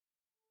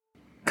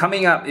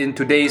Coming up in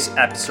today's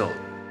episode.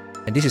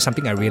 And this is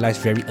something I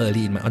realized very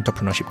early in my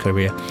entrepreneurship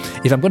career.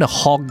 If I'm going to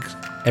hog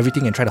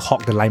everything and try to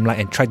hog the limelight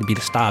and try to be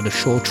the star of the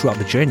show throughout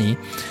the journey,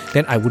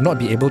 then I would not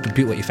be able to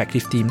build an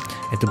effective team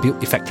and to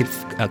build effective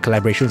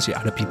collaborations with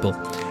other people.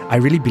 I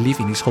really believe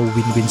in this whole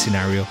win-win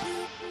scenario.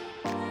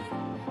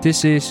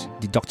 This is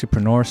the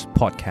Doctorpreneurs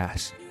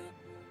Podcast.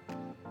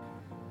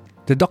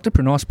 The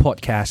Doctorpreneurs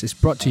Podcast is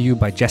brought to you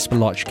by Jasper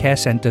Lodge Care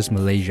Centres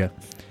Malaysia.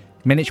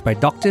 Managed by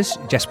doctors,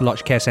 Jasper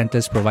Lodge Care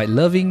Centres provide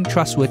loving,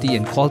 trustworthy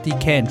and quality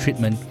care and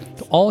treatment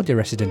to all their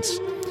residents.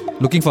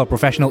 Looking for a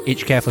professional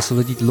aged care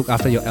facility to look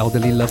after your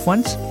elderly loved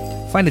ones?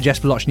 Find a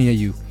Jasper Lodge near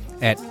you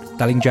at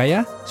Petaling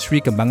Jaya, Sri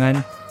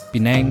Kembangan,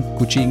 Penang,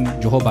 Kuching,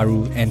 Johor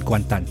Bahru and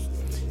Kuantan.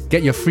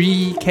 Get your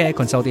free care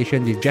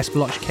consultation with Jasper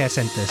Lodge Care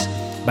Centres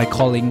by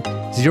calling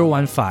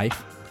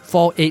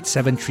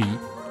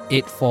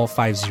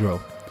 015-4873-8450,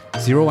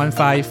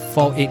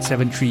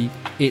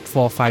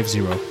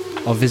 015-4873-8450,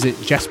 or visit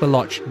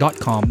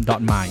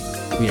jasperlodge.com.my.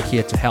 We are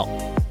here to help.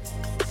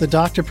 The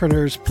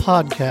Doctorpreneurs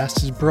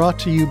Podcast is brought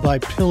to you by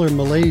Pillar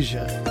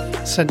Malaysia,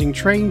 sending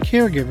trained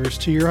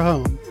caregivers to your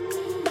home.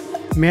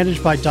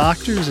 Managed by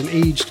doctors and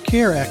aged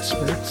care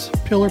experts,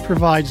 Pillar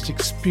provides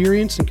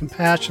experience and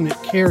compassionate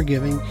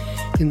caregiving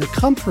in the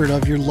comfort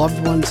of your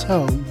loved one's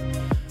home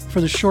for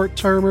the short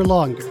term or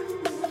longer.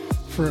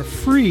 For a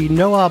free,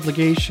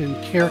 no-obligation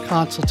care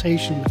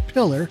consultation with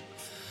Pillar,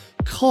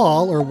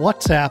 call or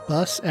WhatsApp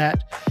us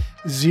at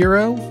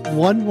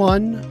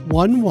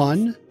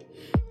 01111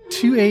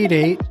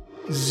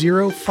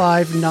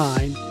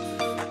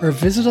 288-059 or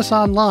visit us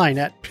online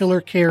at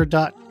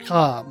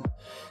pillarcare.com.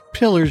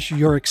 Pillar's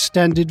your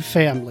extended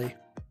family.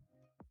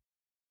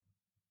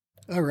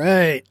 All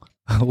right.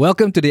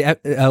 Welcome to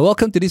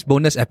this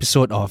bonus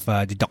episode of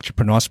the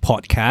Doctorpreneurs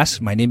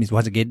Podcast. My name is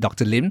once again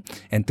Dr. Lim,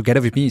 and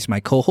together with me is my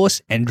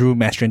co-host Andrew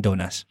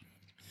Mastrandonas.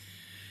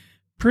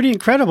 Pretty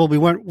incredible. We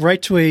went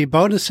right to a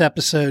bonus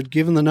episode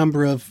given the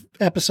number of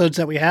episodes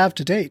that we have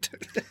to date.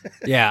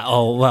 Yeah.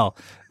 Oh, well.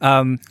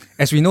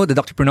 As we know, the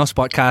Doctorpreneurs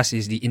Podcast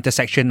is the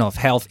intersection of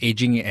health,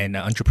 aging, and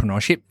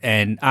entrepreneurship.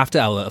 And after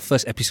our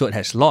first episode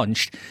has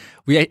launched,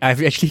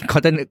 I've actually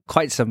gotten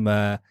quite some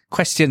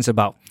questions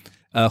about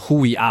who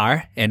we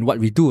are and what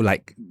we do.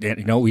 Like,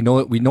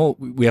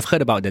 we have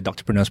heard about the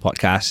Doctorpreneurs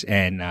Podcast,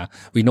 and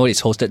we know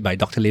it's hosted by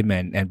Dr. Lim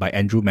and by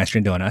Andrew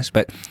Mastrandonas,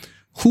 but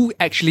who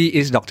actually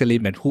is Dr.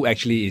 Lim and who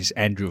actually is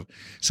Andrew?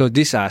 So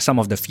these are some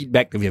of the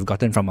feedback that we have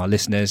gotten from our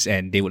listeners,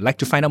 and they would like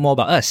to find out more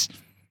about us.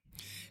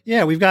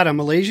 Yeah, we've got a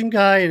Malaysian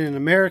guy and an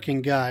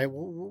American guy.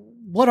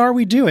 What are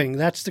we doing?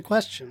 That's the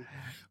question.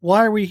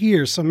 Why are we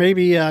here? So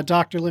maybe,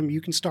 Dr. Lim,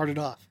 you can start it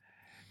off.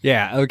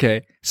 Yeah,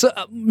 okay. So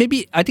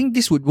maybe I think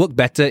this would work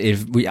better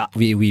if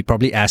we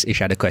probably ask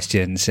each other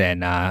questions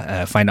and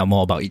find out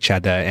more about each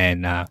other.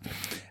 And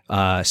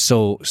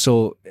so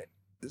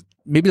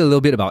maybe a little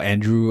bit about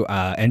Andrew.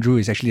 Andrew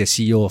is actually the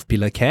CEO of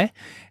Pillar Care,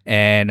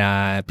 and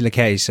Pillar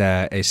Care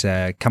is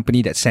a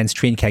company that sends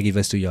trained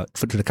caregivers to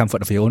the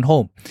comfort of your own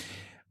home.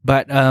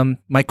 But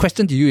my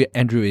question to you,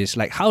 Andrew, is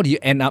like, how do you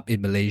end up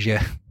in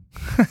Malaysia?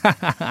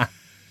 Well,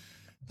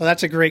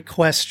 that's a great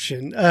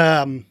question.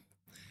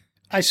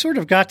 I sort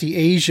of got the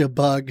Asia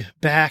bug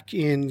back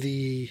in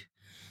the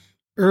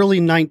early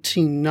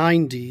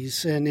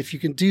 1990s, and if you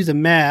can do the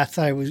math,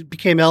 I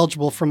became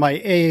eligible for my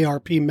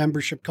AARP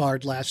membership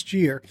card last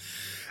year.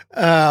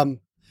 So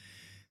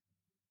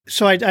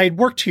I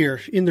worked here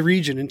in the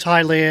region, in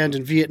Thailand,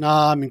 in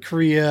Vietnam, in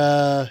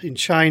Korea, in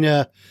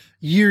China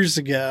years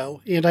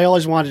ago, and I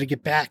always wanted to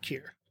get back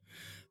here.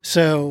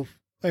 So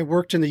I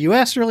worked in the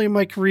U.S. early in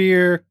my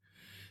career,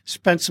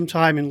 spent some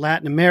time in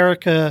Latin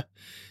America,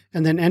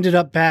 and then ended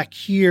up back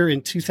here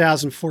in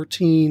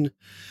 2014,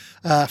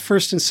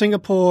 first in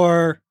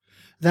Singapore,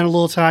 then a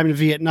little time in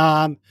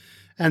Vietnam,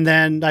 and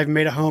then I've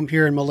made a home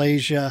here in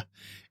Malaysia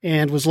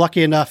and was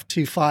lucky enough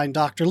to find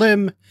Dr.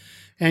 Lim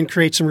and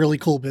create some really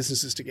cool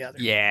businesses together.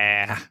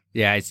 Yeah.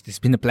 It's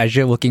been a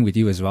pleasure working with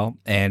you as well.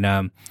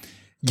 And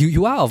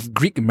you are of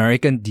Greek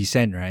American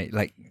descent, right?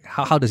 Like,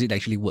 how does it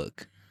actually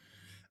work?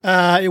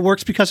 It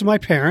works because of my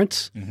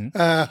parents.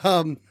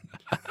 Mm-hmm.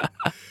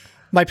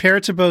 My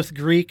parents are both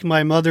Greek.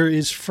 My mother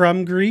is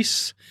from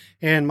Greece,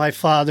 and my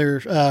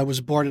father was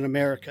born in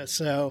America.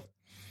 So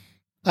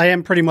I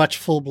am pretty much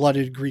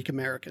full-blooded Greek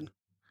American.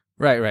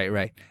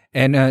 Right.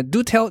 And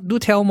do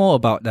tell more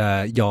about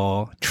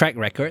your track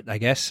record, I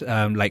guess.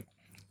 Like,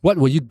 what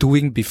were you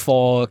doing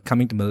before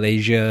coming to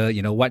Malaysia?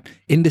 You know, what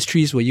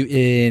industries were you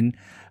in?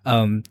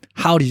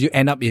 How did you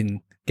end up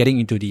in getting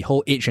into the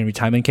whole age and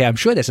retirement care? I'm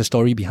sure there's a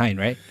story behind,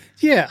 right?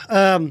 Yeah.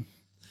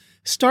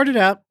 Started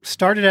out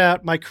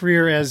my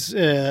career as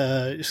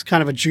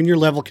kind of a junior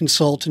level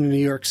consultant in New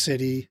York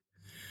City,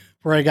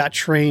 where I got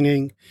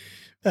training,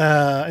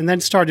 and then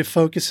started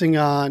focusing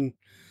on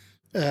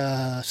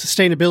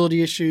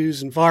sustainability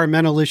issues,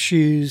 environmental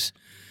issues.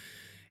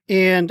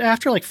 And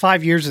after like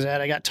 5 years of that,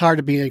 I got tired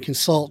of being a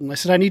consultant. I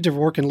said, I need to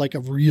work in like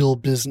a real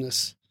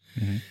business.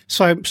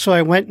 Mm-hmm. So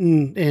I went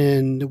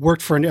and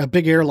worked for a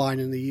big airline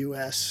in the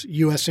U.S.,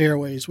 U.S.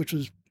 Airways, which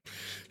was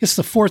it's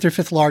the fourth or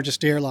fifth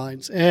largest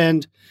airlines.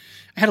 And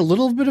I had a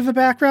little bit of a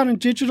background in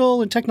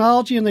digital and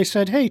technology, and they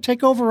said, hey,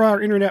 take over our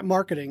internet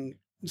marketing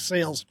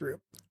sales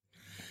group.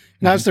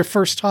 And I was their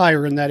first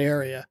hire in that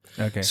area.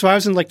 Okay. So I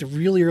was in like the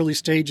really early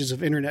stages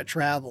of internet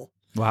travel.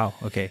 Wow.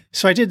 Okay.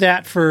 So I did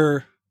that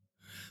for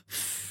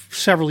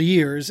several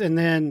years. And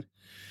then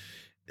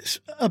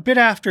a bit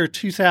after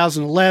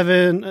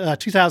 2011,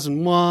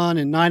 2001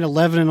 and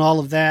 9/11 and all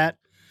of that,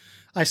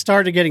 I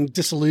started getting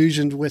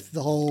disillusioned with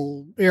the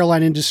whole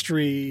airline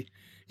industry,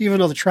 even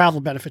though the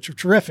travel benefits were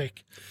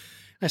terrific.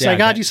 I said, I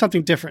got to do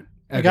something different.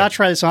 I Okay. got to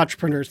try this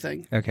entrepreneur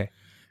thing. Okay.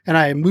 And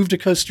I moved to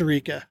Costa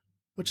Rica,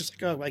 which is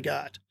like, oh my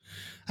God.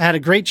 I had a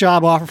great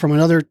job offer from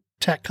another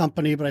tech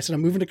company, but I said,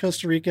 I'm moving to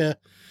Costa Rica.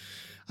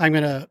 I'm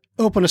going to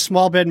open a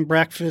small bed and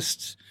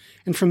breakfast.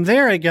 And from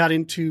there, I got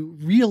into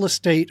real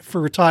estate for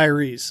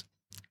retirees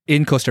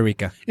In Costa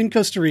Rica. in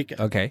Costa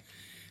Rica. Okay.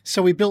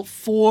 So we built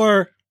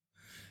 4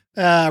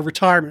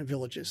 retirement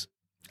villages.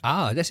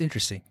 Ah, that's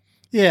interesting.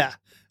 Yeah.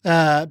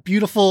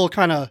 Beautiful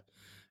kind of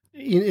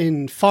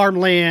in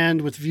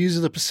farmland with views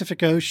of the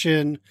Pacific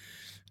Ocean.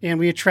 And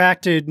we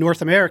attracted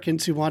North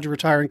Americans who wanted to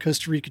retire in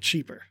Costa Rica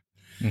cheaper.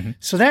 Mhm.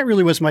 So that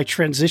really was my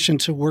transition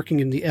to working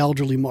in the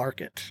elderly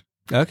market.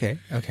 Okay.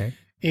 Okay.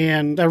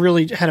 And I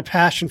really had a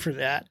passion for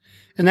that.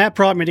 And that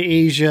brought me to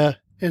Asia.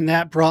 And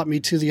that brought me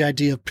to the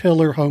idea of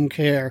Pillar Home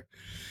Care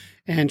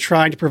and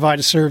trying to provide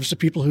a service to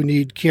people who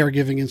need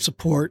caregiving and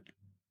support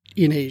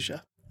in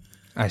Asia.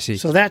 I see.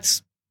 So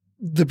that's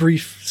the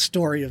brief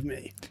story of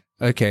me.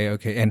 Okay.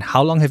 Okay. And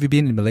how long have you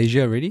been in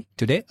Malaysia already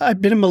today?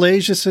 I've been in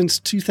Malaysia since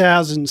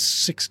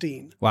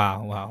 2016.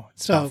 Wow. Wow.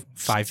 It's So, about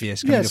 5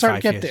 years. yeah, Coming to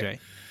started 5 to years, get there. right?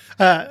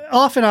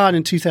 Off and on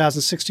in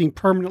 2016,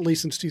 permanently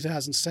since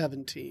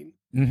 2017.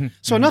 Mm-hmm.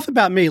 So enough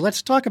about me.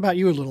 Let's talk about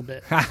you a little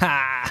bit.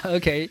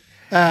 Okay.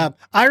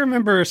 I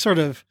remember sort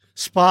of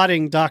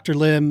spotting Dr.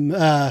 Lim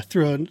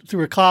through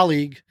a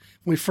colleague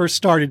when we first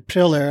started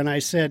Pillar, and I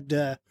said,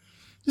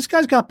 this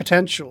guy's got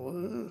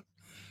potential.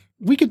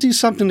 We could do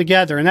something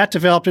together. And that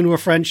developed into a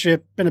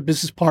friendship and a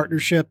business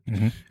partnership.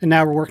 Mm-hmm. And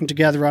now we're working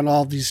together on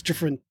all these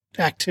different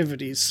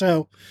activities.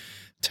 So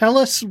tell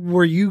us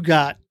where you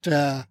got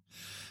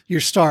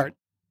your start.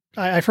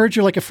 I've heard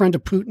you're like a friend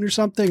of Putin or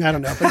something. I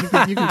don't know, but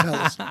you can tell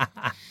us.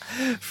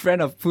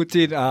 Friend of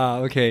Putin.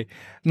 Okay.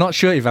 Not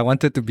sure if I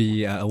wanted to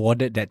be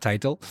awarded that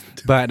title,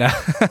 but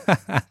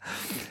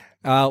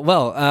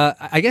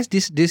I guess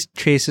this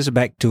traces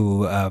back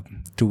to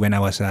when I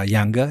was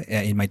younger,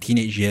 in my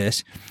teenage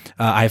years.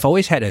 I've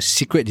always had a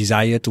secret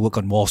desire to work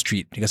on Wall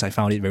Street because I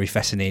found it very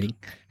fascinating.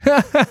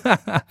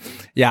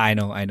 Yeah, I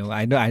know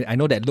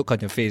that look on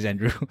your face,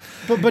 Andrew.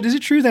 But is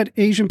it true that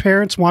Asian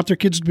parents want their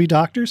kids to be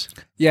doctors?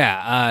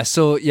 Yeah.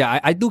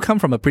 I do come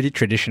from a pretty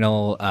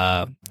traditional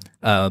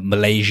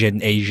Malaysian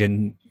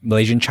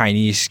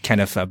Chinese kind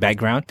of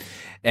background,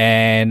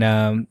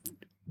 and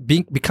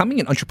becoming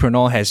an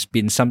entrepreneur has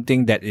been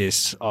something that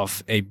is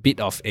of a bit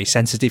of a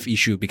sensitive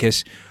issue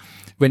because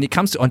when it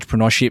comes to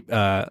entrepreneurship,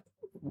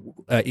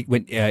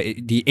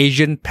 the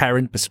Asian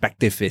parent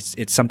perspective,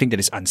 it's something that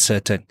is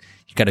uncertain.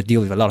 You got to deal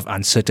with a lot of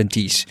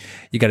uncertainties.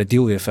 You got to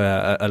deal with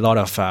a lot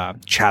of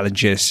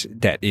challenges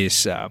that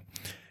is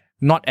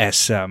not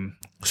as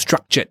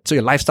structured. So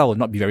your lifestyle will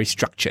not be very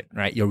structured,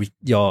 right?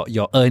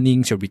 Your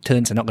earnings, your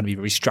returns are not going to be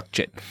very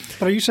structured.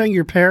 But are you saying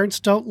your parents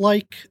don't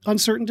like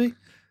uncertainty?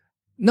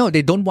 No,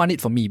 they don't want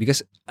it for me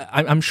because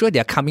I'm sure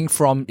they're coming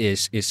from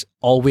is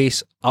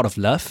always out of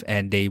love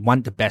and they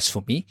want the best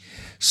for me.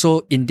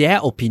 So in their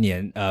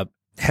opinion,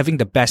 having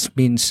the best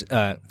means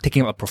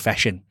taking up a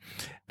profession,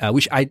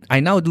 which I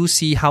now do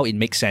see how it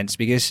makes sense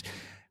because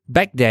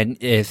back then,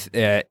 if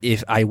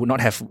I would not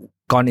have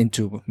gone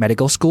into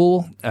medical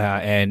school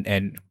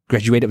and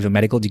graduated with a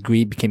medical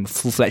degree, became a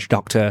full-fledged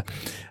doctor,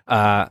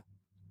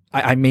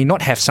 I may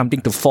not have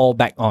something to fall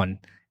back on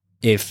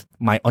if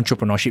my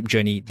entrepreneurship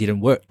journey didn't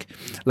work.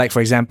 Like,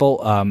 for example,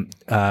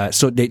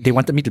 so they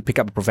wanted me to pick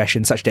up a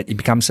profession such that it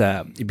becomes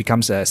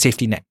a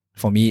safety net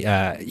for me,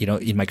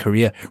 in my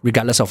career,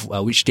 regardless of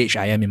which stage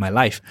I am in my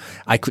life.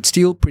 I could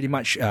still pretty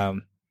much,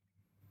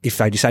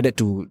 if I decided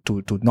to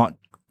not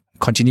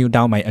continue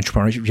down my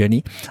entrepreneurship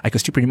journey, I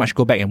could still pretty much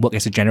go back and work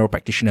as a general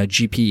practitioner,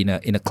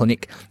 GP in a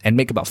clinic, and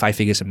make about 5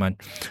 figures a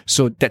month.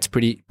 So that's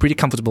pretty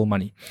comfortable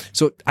money.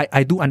 So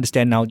I do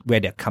understand now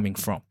where they're coming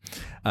from.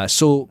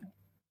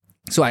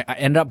 So I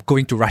ended up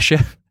going to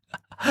Russia,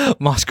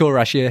 Moscow,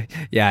 Russia.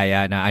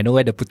 Yeah. Now I know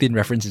where the Putin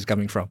reference is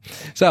coming from.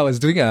 So I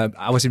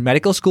was in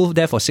medical school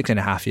there for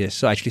 6.5 years.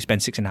 So I actually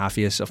spent 6.5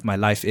 years of my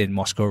life in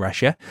Moscow,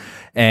 Russia.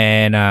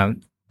 And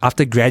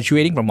after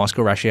graduating from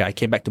Moscow, Russia, I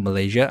came back to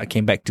Malaysia. I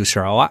came back to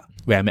Sarawak,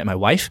 where I met my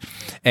wife.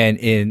 And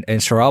in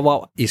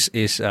Sarawak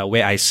is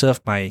where I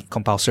served my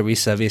compulsory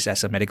service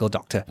as a medical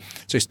doctor.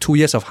 So it's 2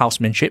 years of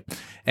housemanship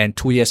and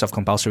 2 years of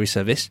compulsory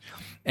service.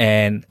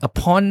 And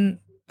upon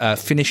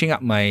finishing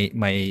up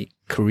my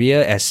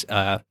career as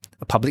a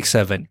public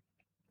servant,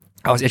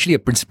 I was actually a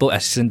principal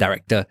assistant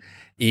director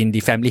in the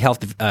Family Health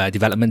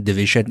Development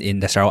Division in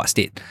the Sarawak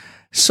State.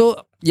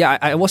 So yeah,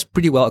 I was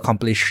pretty well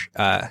accomplished,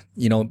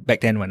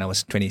 back then when I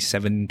was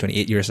 27,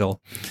 28 years old.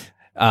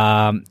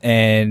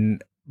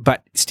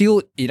 But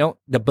still,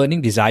 the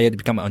burning desire to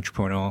become an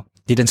entrepreneur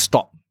didn't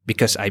stop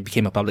because I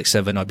became a public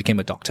servant or became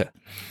a doctor,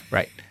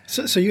 right?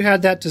 So you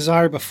had that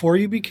desire before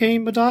you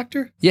became a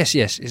doctor? Yes.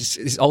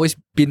 It's always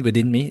been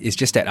within me. It's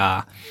just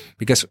that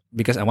because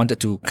I wanted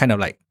to kind of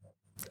like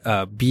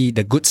be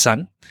the good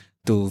son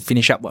to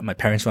finish up what my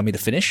parents want me to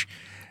finish.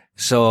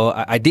 So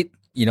I did,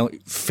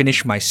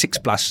 finish my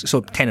 6+,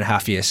 so 10 and a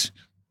half years.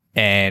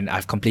 And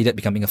I've completed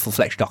becoming a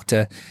full-fledged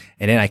doctor.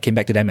 And then I came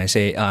back to them and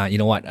say, you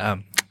know what,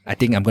 I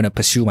think I'm going to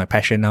pursue my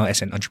passion now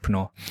as an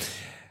entrepreneur.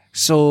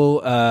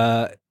 So,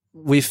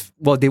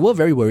 they were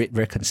very worried,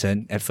 very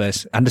concerned at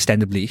first,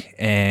 understandably.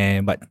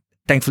 But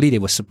thankfully they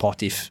were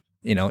supportive,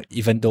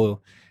 even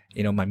though,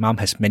 my mom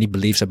has many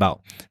beliefs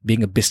about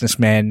being a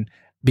businessman,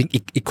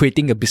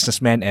 equating a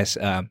businessman as,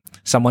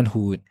 someone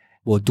who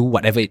will do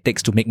whatever it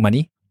takes to make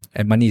money,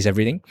 and money is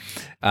everything.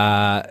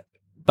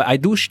 But I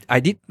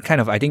did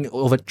kind of, I think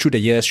through the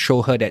years,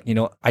 show her that,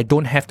 I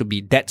don't have to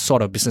be that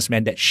sort of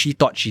businessman that she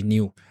thought she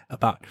knew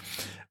about.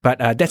 But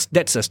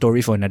that's a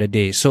story for another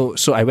day. So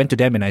I went to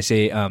them and I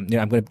say, I'm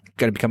going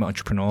to become an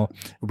entrepreneur,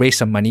 raise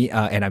some money,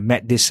 and I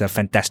met this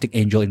fantastic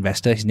angel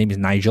investor. His name is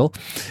Nigel,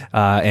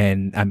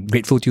 and I'm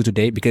grateful to you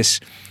today because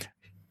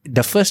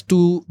the first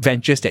 2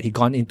 ventures that he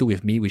gone into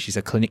with me, which is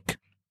a clinic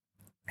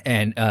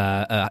and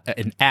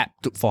an app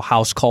for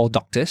house call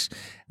doctors,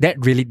 that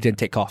really didn't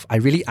take off. I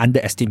really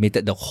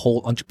underestimated the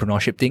whole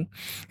entrepreneurship thing,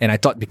 and I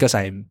thought because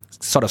I'm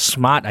sort of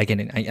smart,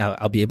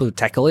 I'll be able to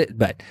tackle it,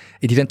 but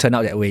it didn't turn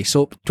out that way.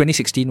 So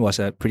 2016 was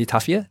a pretty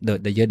tough year,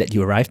 the year that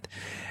you arrived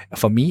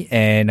for me,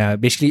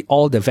 and basically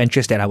all the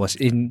ventures that I was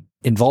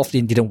involved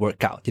in didn't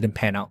work out, didn't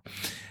pan out,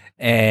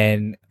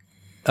 and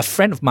a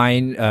friend of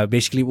mine,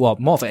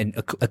 more of an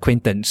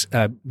acquaintance,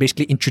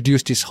 basically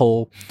introduced this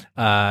whole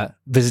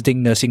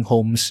visiting nursing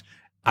homes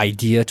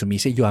idea to me.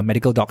 Say, you are a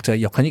medical doctor,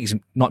 your clinic is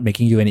not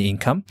making you any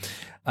income.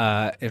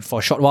 And for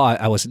a short while,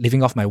 I was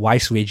living off my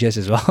wife's wages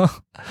as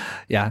well.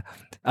 Yeah.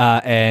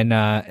 And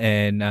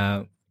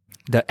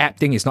the app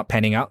thing is not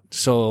panning out.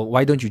 So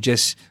why don't you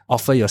just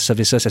offer your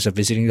services as a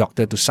visiting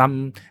doctor to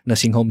some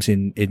nursing homes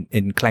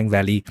in Klang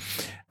Valley,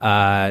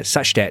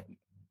 such that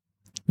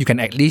you can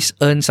at least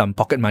earn some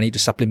pocket money to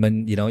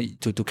supplement,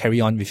 to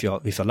carry on with your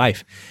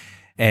life.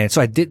 And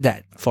so I did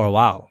that for a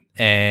while.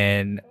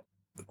 And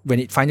when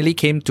it finally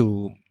came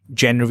to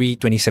January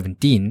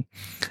 2017,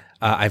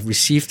 I've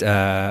received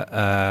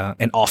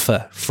an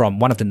offer from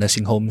one of the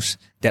nursing homes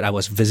that I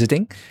was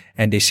visiting,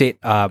 and they said,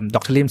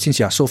 Dr. Lim, since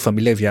you are so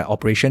familiar with your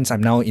operations,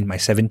 I'm now in my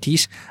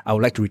 70s. I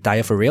would like to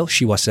retire for real.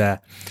 She was the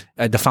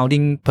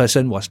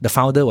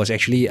founder was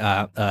actually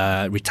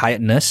a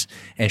retired nurse,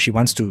 and she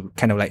wants to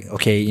kind of like,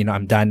 okay,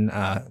 I'm done.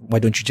 Why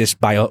don't you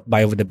just buy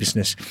over the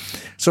business?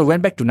 So I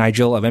went back to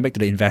Nigel. I went back to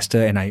the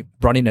investor, and I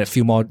brought in a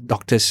few more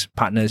doctors,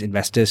 partners,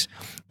 investors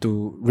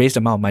to raise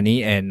the amount of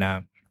money and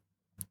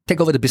take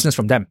over the business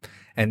from them.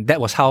 And that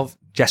was how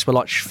Jasper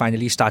Lodge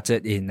finally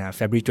started in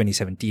February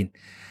 2017.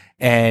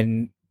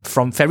 And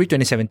from February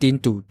 2017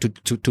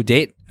 to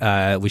date,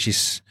 which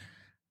is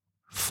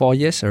 4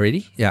 years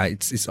already. Yeah,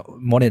 it's a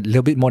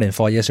little bit more than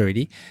 4 years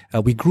already.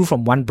 We grew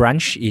from 1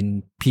 branch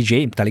in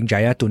PJ, in Petaling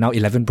Jaya, to now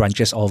 11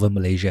 branches all over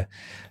Malaysia.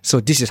 So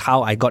this is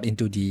how I got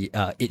into the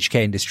aged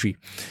care industry.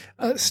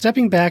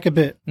 Stepping back a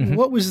bit,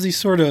 what was the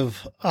sort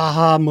of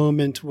aha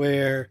moment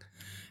where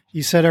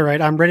you said, all right,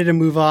 I'm ready to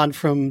move on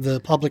from the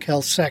public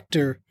health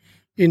sector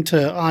into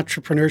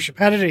entrepreneurship?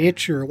 How did it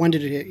hit you, or when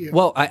did it hit you?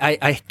 Well,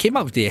 I came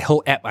up with the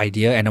whole app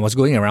idea, and I was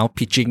going around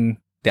pitching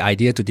the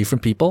idea to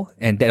different people,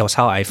 and that was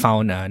how I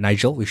found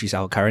Nigel, which is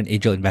our current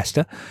angel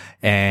investor,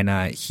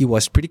 and he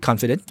was pretty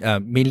confident,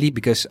 mainly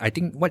because I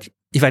think I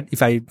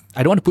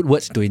don't want to put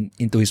words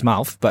into his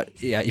mouth, but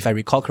if I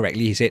recall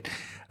correctly, he said,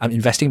 I'm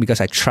investing because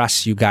I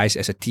trust you guys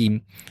as a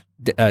team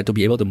to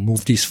be able to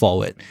move this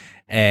forward,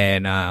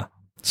 and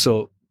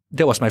so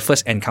that was my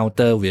first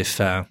encounter with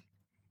an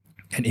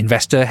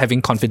investor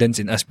having confidence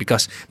in us,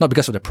 not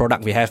because of the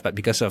product we have, but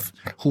because of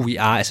who we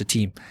are as a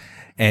team.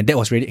 And that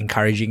was really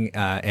encouraging.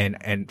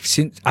 And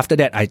since after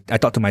that, I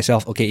thought to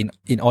myself, okay,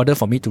 in order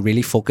for me to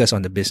really focus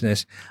on the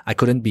business, I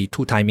couldn't be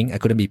two-timing. I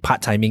couldn't be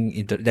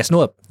part-timing. There's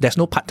no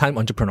part-time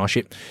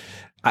entrepreneurship.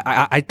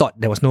 I thought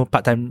there was no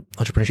part-time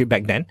entrepreneurship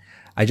back then.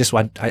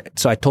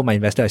 So I told my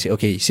investor, I said,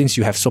 okay, since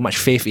you have so much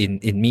faith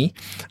in me,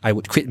 I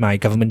would quit my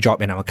government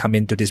job and I will come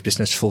into this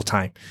business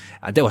full-time.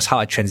 That was how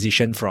I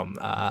transitioned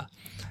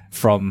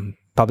from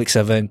public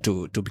servant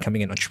to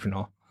becoming an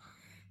entrepreneur.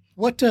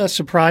 What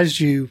surprised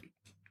you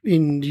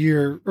in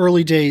your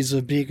early days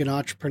of being an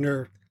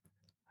entrepreneur?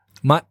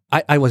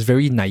 I was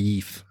very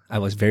naive. I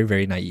was very,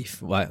 very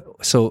naive.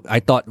 So I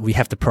thought we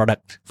have the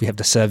product, we have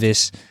the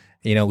service,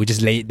 we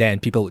just lay it there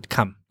and people would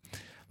come.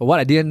 But what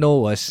I didn't know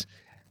was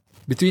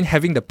between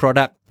having the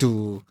product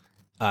to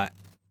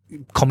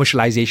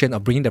commercialization or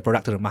bringing the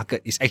product to the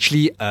market is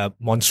actually a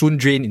monsoon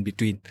drain in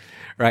between,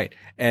 right?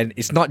 And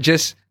it's not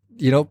just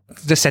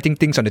just setting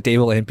things on the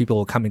table and people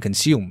will come and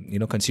consume.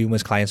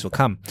 Consumers, clients will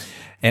come.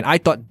 And I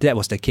thought that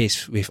was the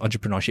case with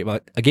entrepreneurship.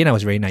 But again, I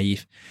was very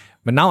naive.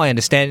 But now I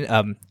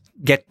understand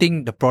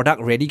getting the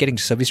product ready, getting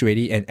the service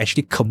ready, and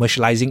actually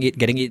commercializing it,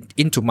 getting it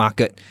into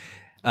market.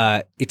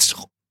 It's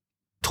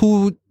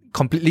two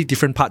completely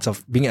different parts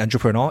of being an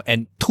entrepreneur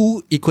and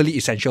two equally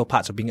essential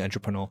parts of being an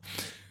entrepreneur.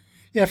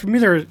 Yeah, for me,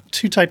 there are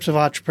two types of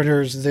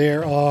entrepreneurs.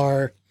 There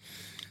are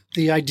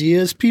the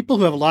ideas people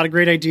who have a lot of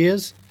great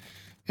ideas,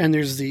 and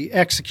there's the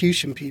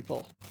execution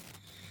people.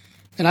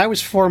 And I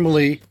was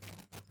formerly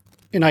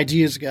an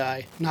ideas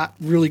guy, not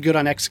really good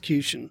on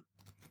execution.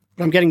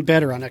 But I'm getting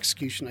better on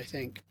execution, I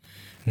think.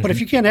 But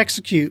if you can't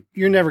execute,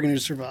 you're never going to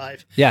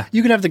survive. Yeah.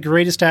 You can have the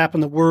greatest app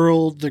in the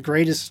world, the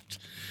greatest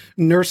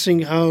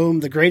nursing home,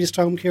 the greatest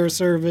home care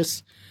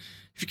service.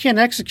 If you can't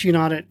execute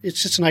on it,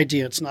 it's just an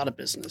idea. It's not a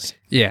business.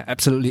 Yeah,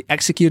 absolutely.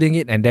 Executing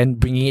it and then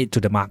bringing it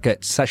to the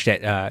market such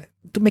that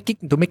to make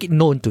it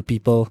known to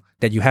people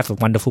that you have a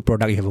wonderful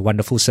product, you have a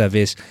wonderful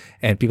service,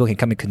 and people can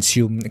come and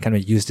consume and kind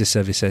of use these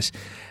services.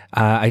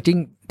 I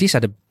think these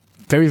are the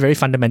very, very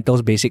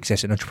fundamentals, basics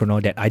as an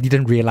entrepreneur that I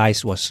didn't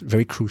realize was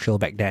very crucial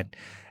back then.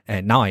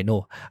 And now I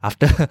know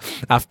after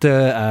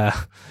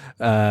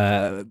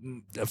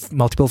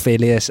multiple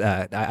failures,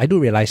 I do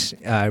realize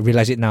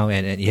it now,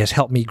 and it has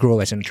helped me grow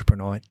as an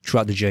entrepreneur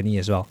throughout the journey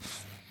as well.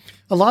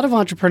 A lot of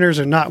entrepreneurs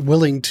are not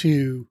willing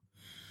to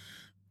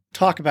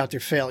talk about their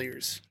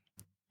failures.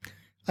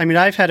 I mean,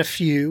 I've had a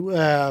few.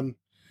 I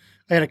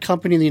had a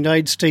company in the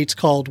United States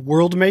called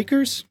World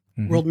Makers,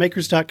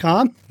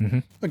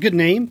 worldmakers.com, a good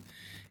name.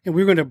 And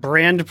we were going to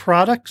brand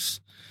products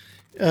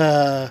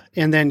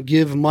and then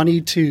give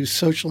money to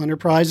social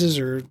enterprises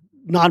or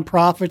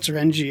nonprofits or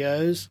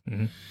NGOs.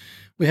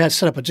 We had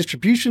set up a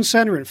distribution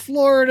center in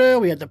Florida.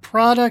 We had the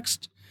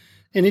products,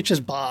 and it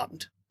just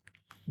bombed.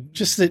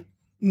 Just that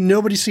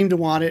nobody seemed to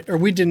want it, or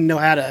we didn't know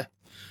how to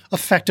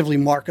effectively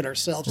market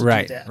ourselves to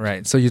do that.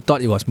 Right. So you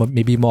thought it was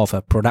maybe more of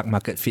a product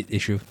market fit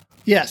issue.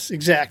 Yes,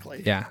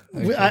 exactly. Yeah.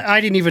 Okay.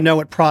 I didn't even know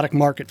what product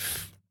market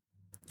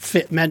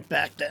fit meant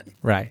back then.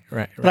 Right.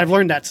 But I've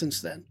learned that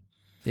since then.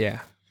 Yeah.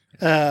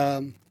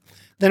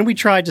 Then we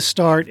tried to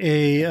start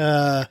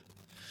a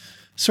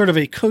sort of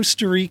a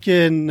Costa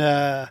Rican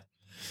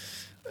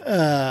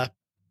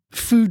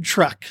food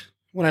truck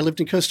when I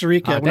lived in Costa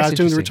Rica when I was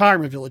doing the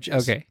retirement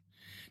villages. Okay.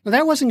 Now,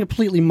 that wasn't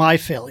completely my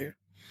failure.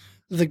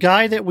 The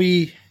guy that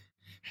we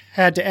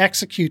had to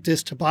execute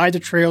this, to buy the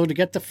trailer, to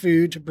get the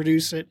food, to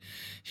produce it,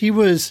 he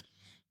was,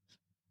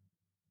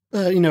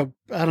 30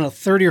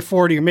 or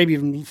 40 or maybe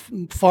even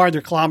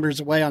farther kilometers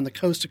away on the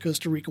coast of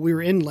Costa Rica. We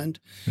were inland.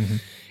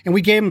 And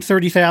we gave him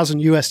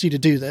 $30,000 USD to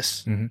do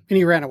this, and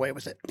he ran away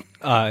with it.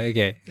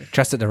 Okay.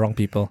 Trusted the wrong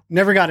people.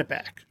 Never got it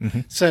back.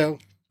 So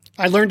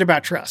I learned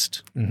about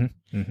trust.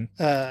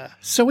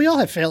 So we all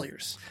have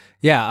failures.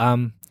 Yeah.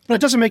 But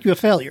it doesn't make you a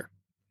failure.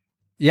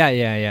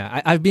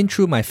 Yeah. I've been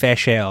through my fair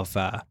share of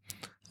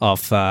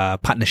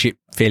partnership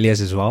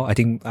failures as well. I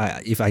think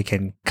if I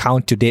can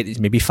count to date, it's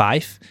maybe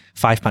five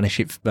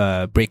partnership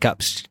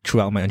breakups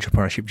throughout my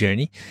entrepreneurship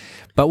journey.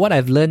 But what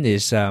I've learned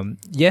is,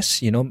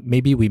 yes,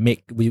 maybe we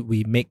make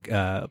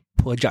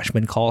poor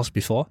judgment calls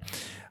before,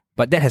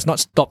 but that has not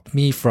stopped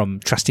me from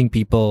trusting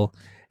people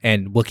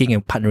and working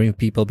and partnering with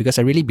people, because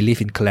I really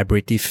believe in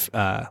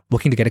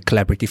working together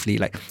collaboratively.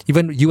 Like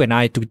even you and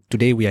I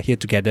today, we are here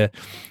together,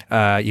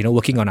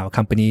 working on our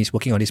companies,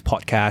 working on this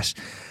podcast.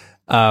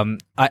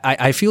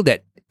 I feel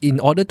that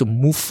in order to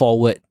move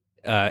forward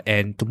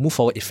and to move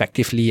forward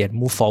effectively and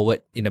move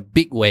forward in a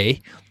big way,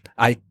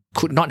 I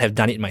could not have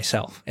done it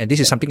myself. And this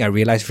is something I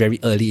realized very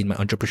early in my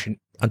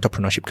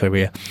entrepreneurship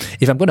career.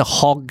 If I'm going to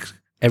hog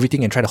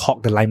everything and try to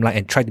hog the limelight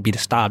and try to be the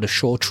star of the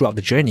show throughout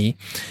the journey,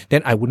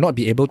 then I would not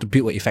be able to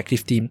build an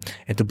effective team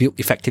and to build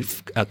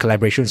effective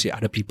collaborations with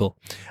other people.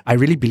 I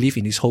really believe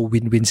in this whole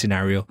win-win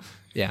scenario.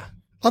 Yeah.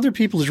 Other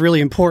people is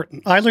really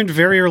important. I learned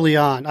very early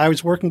on. I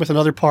was working with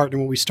another partner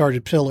when we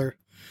started Pillar,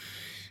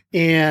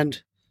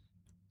 and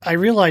I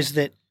realized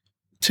that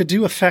to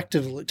be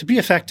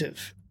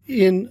effective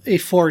in a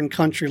foreign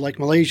country like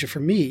Malaysia for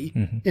me,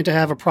 and to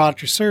have a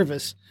product or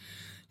service,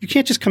 you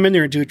can't just come in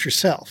there and do it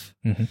yourself.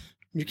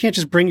 You can't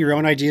just bring your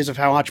own ideas of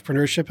how how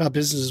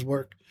businesses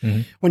work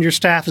when your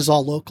staff is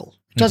all local.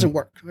 It doesn't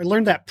work. I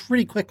learned that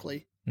pretty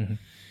quickly.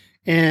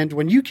 And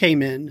when you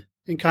came in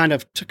and kind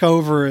of took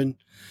over and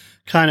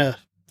kind of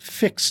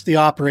fixed the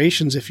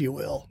operations, if you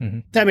will,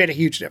 that made a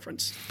huge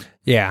difference.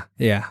 Yeah.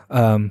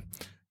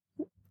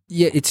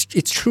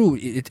 It's true.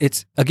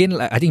 It's again,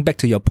 I think back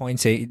to your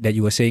point that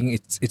you were saying,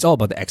 it's all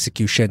about the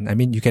execution. I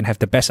mean, you can have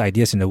the best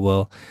ideas in the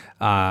world,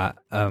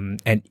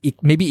 and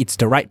maybe it's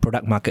the right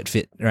product market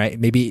fit, right?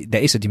 Maybe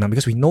there is a demand,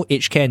 because we know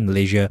aged care in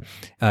Malaysia,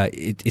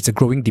 it's a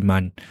growing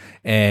demand,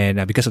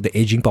 and because of the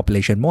aging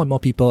population, more and more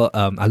people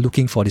are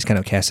looking for this kind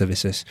of care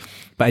services.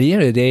 But at the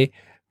end of the day,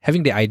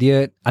 having the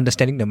idea,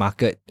 understanding the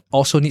market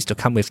also needs to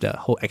come with the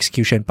whole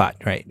execution part,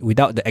 right?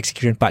 Without the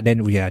execution part,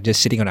 then we are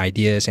just sitting on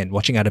ideas and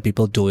watching other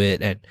people do it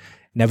and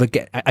never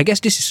get... I guess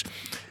this is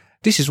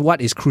this is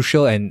what is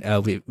crucial, and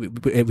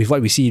with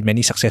what we see in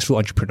many successful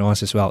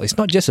entrepreneurs as well. It's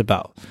not just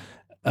about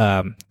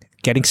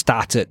getting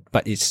started,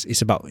 but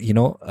it's about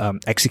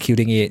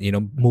executing it,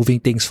 moving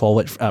things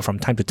forward from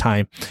time to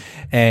time.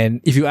 And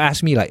if you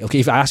ask me, like, okay,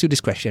 if I ask you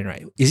this question,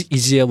 right, is it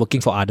easier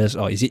working for others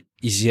or is it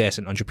easier as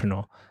an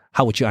entrepreneur?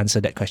 How would you answer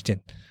that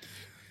question?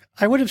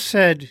 I would have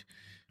said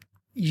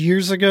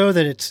years ago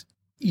that it's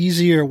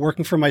easier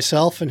working for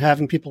myself and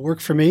having people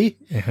work for me.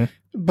 Uh-huh.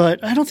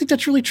 But I don't think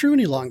that's really true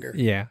any longer.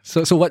 Yeah.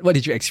 So what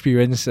did you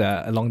experience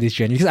along this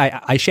journey? Because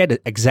I share the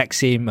exact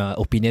same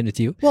opinion with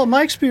you. Well,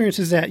 my experience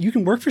is that you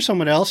can work for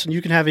someone else and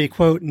you can have a,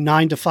 quote,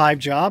 9-to-5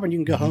 job and you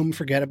can go home and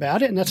forget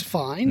about it, and that's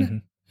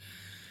fine.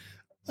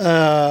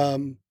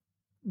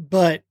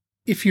 But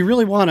if you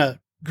really want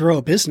to grow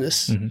a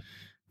business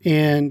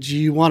and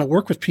you want to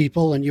work with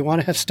people and you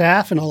want to have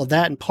staff and all of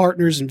that and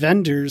partners and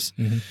vendors,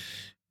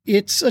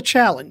 it's a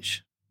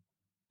challenge.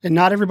 And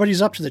not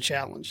everybody's up to the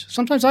challenge.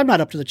 Sometimes I'm not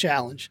up to the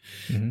challenge.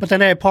 But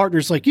then I have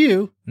partners like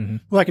you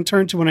who I can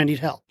turn to when I need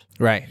help.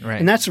 Right.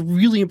 And that's a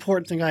really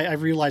important thing I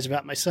realize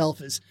about myself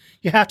is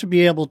you have to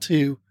be able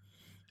to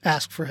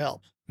ask for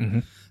help.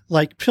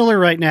 Like Pillar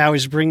right now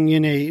is bringing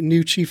in a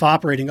new chief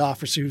operating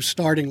officer who's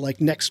starting like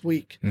next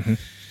week. And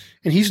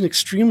he's an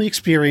extremely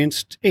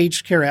experienced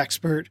aged care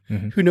expert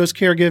who knows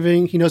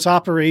caregiving. He knows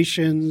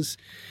operations.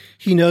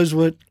 He knows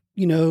what,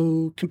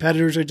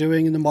 competitors are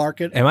doing in the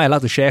market. Am I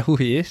allowed to share who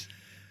he is?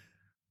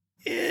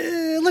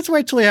 Let's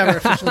wait till we have our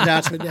official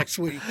announcement next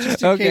week,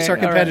 just in case our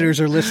competitors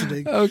are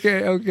listening.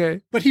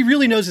 Okay. But he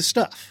really knows his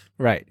stuff.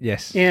 Right,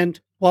 yes. And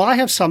while I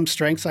have some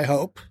strengths, I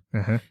hope,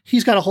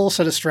 he's got a whole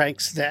set of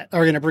strengths that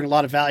are going to bring a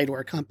lot of value to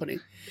our company.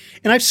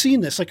 And I've seen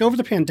this, like over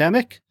the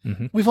pandemic,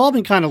 we've all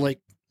been kind of like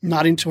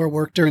not into our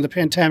work during the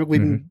pandemic.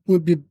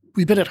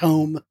 We've been at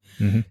home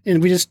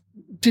and we just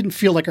didn't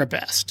feel like our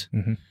best.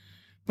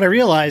 But I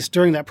realized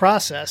during that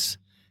process,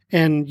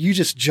 and you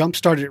just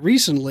jump-started it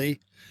recently,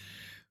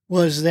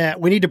 was that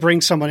we need to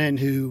bring someone in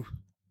who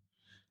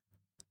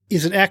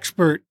is an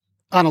expert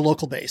on a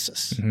local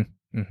basis. And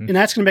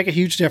that's going to make a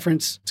huge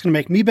difference. It's going to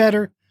make me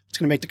better. It's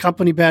going to make the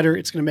company better.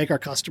 It's going to make our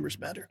customers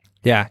better.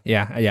 Yeah.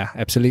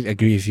 Absolutely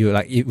agree with you.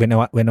 Like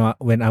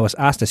when I was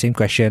asked the same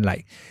question,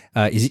 like,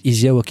 is it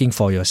easier working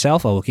for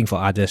yourself or working for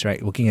others,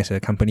 right? Working as a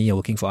company or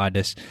working for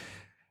others?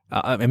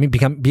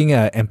 Being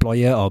an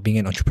employer or being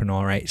an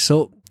entrepreneur, right?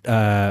 So,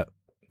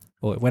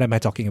 what am I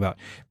talking about?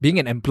 Being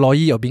an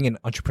employee or being an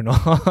entrepreneur?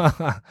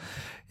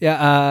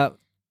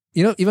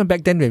 Even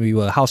back then when we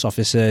were house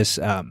officers,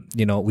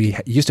 we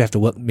used to have to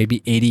work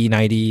maybe 80,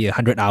 90,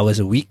 100 hours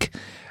a week,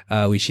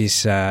 which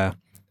is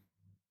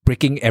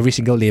breaking every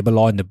single labor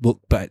law in the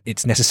book, but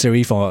it's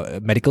necessary for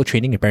medical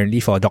training, apparently,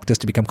 for doctors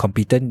to become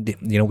competent.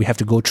 We have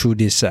to go through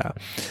this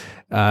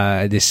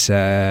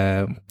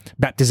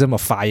baptism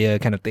of fire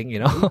kind of thing,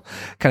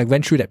 kind of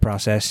went through that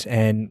process.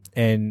 And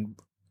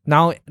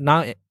now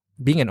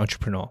being an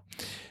entrepreneur,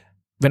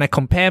 when I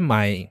compare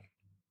my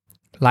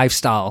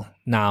lifestyle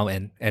now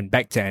and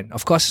back then,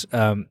 of course,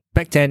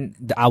 back then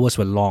the hours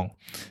were long.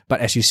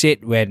 But as you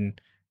said, when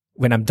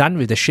I'm done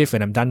with the shift,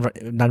 when I'm done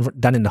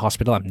in the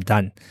hospital, I'm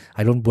done.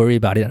 I don't worry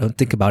about it. I don't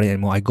think about it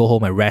anymore. I go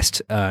home, I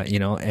rest,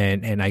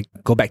 and I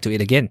go back to it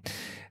again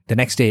the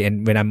next day.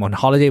 And when I'm on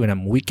holiday, when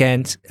I'm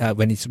weekends,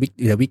 when it's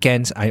the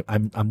weekends,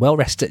 I'm well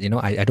rested.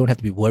 I don't have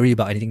to be worried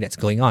about anything that's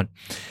going on.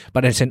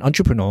 But as an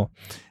entrepreneur,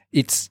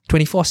 it's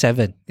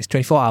 24/7. It's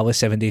 24 hours,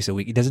 7 days a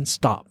week. It doesn't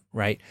stop,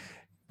 right?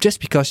 Just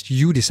because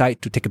you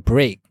decide to take a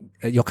break,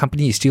 your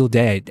company is still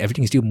there.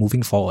 Everything is still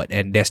moving forward,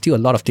 and there's still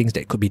a lot of things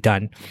that could be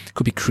done,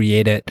 could be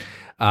created,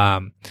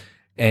 and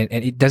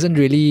it doesn't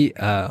really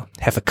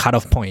have a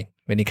cutoff point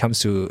when it comes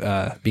to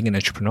being an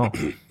entrepreneur.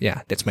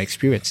 Yeah, that's my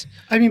experience.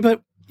 I mean,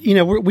 but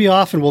we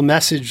often will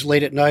message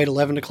late at night,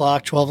 11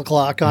 o'clock, 12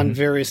 o'clock on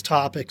various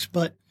topics,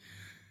 but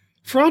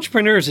for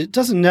entrepreneurs, it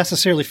doesn't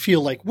necessarily feel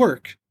like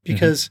work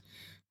because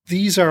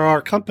these are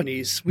our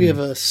companies. We have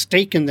a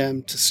stake in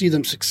them to see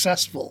them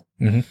successful.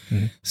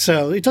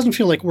 So it doesn't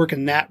feel like work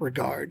in that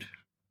regard.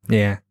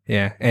 Yeah.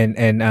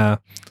 And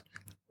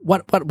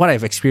what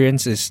I've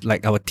experienced is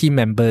like our team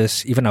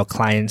members, even our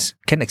clients,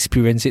 can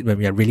experience it when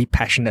we are really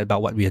passionate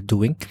about what we are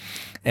doing.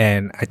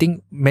 And I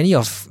think many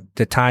of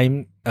the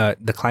time,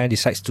 the client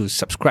decides to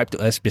subscribe to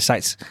us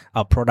besides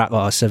our product or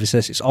our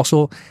services. It's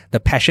also the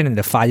passion and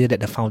the fire that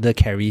the founder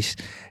carries,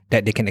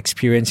 that they can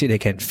experience it, they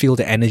can feel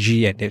the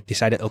energy, and they've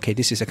decided, okay,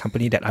 this is a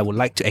company that I would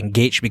like to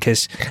engage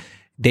because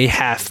they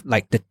have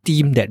like the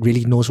team that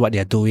really knows what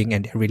they're doing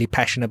and they're really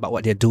passionate about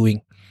what they're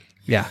doing.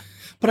 Yeah.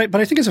 But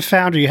I think as a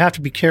founder, you have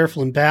to be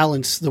careful and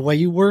balance the way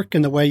you work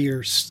and the way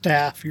your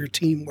staff, your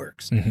team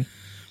works.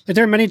 Like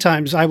there are many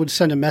times I would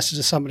send a message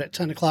to someone at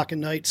 10 o'clock at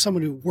night,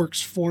 someone who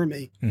works for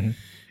me, and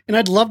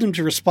I'd love them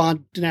to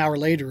respond an hour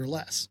later or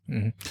less.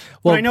 Well,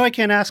 but I know I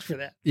can't ask for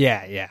that.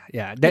 Yeah.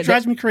 It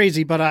drives me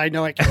crazy, but I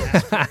know I can't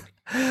ask for it.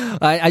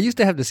 I used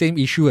to have the same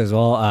issue as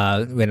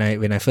well when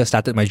I first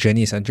started my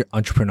journey as an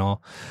entrepreneur.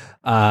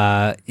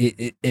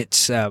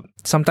 It's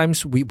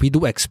sometimes we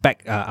do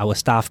expect our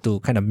staff to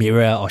kind of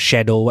mirror or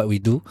shadow what we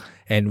do,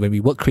 and when we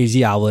work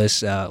crazy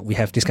hours, we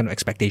have this kind of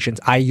expectations.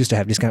 I used to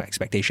have this kind of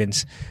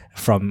expectations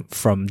from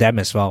them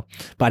as well,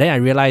 but then I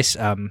realized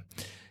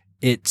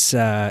it's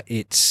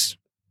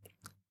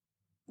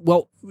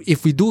well,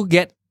 if we do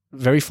get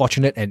very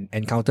fortunate and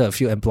encounter a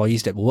few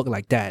employees that work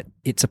like that,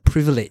 it's a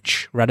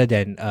privilege rather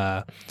than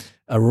a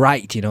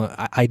right.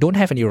 I don't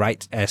have any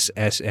right as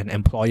an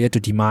employer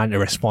to demand a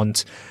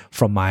response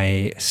from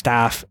my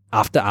staff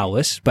after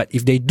hours. But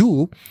if they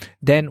do,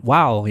 then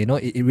wow,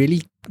 it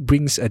really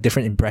brings a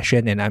different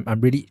impression, and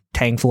I'm really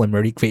thankful and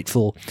really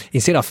grateful.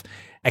 Instead of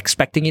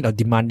expecting it or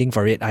demanding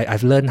for it,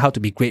 I've learned how to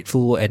be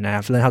grateful, and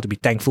I've learned how to be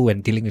thankful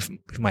when dealing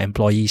with my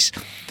employees.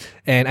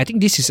 And I think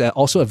this is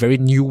also a very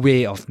new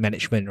way of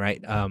management, right?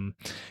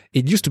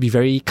 It used to be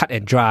very cut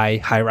and dry,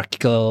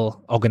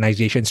 hierarchical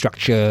organization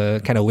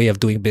structure kind of way of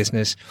doing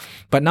business.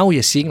 But now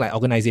we're seeing like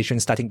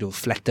organizations starting to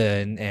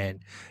flatten, and,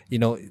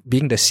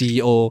 being the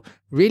CEO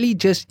really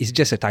is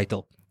just a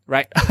title,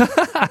 right?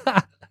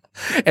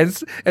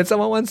 And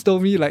someone once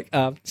told me like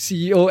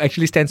CEO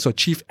actually stands for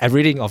Chief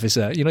Everything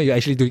Officer. You're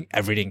actually doing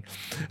everything.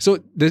 So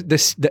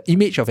the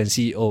image of an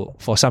CEO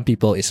for some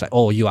people is like,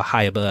 oh, you are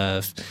high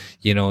above,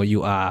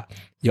 you're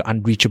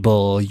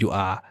unreachable, you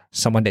are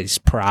someone that is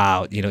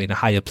proud, in a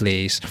higher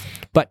place.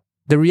 But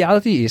the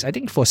reality is, I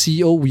think for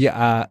CEO, we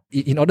are,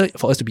 in order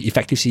for us to be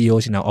effective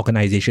CEOs in our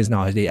organizations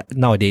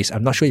nowadays,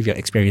 I'm not sure if you're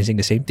experiencing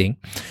the same thing.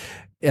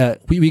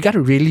 We got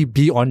to really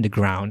be on the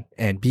ground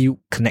and be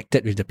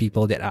connected with the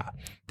people that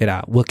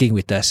are working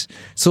with us.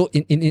 So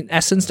in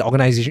essence,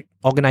 the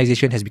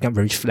organization has become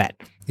very flat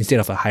instead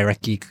of a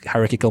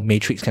hierarchical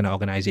matrix kind of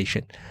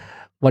organization.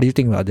 What do you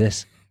think about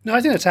this? No,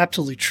 I think that's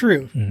absolutely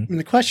true. Mm-hmm. I mean,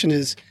 the question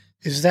is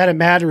that a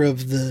matter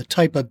of the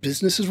type of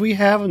businesses we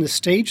have and the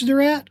stage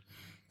they're at,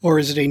 or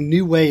is it a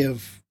new way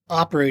of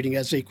operating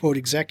as a quote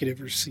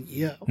executive or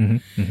CEO?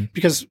 Mm-hmm, mm-hmm.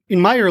 Because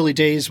in my early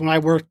days, when I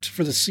worked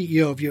for the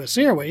CEO of US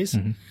Airways,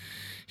 mm-hmm.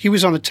 he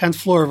was on the 10th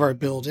floor of our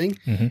building,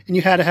 mm-hmm. and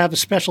you had to have a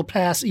special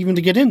pass even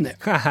to get in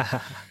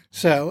there.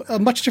 So a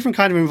much different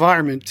kind of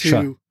environment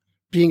to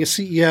being a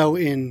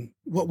CEO in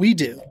what we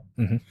do,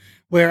 mm-hmm.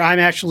 where I'm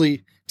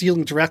actually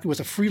dealing directly with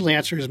a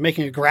freelancer who's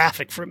making a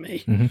graphic for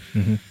me. Mm-hmm,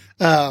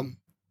 mm-hmm.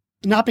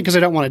 Not because I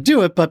don't want to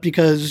do it, but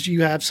because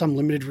you have some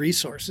limited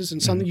resources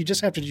and something mm-hmm. you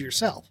just have to do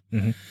yourself.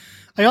 Mm-hmm.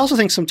 I also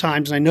think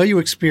sometimes, and I know you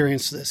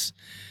experience this,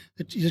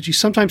 that you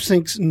sometimes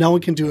think no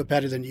one can do it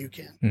better than you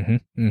can. Mm-hmm,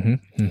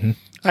 mm-hmm, mm-hmm.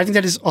 I think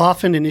that is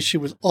often an issue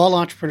with all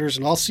entrepreneurs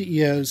and all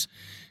CEOs,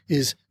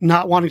 is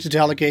not wanting to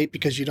delegate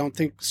because you don't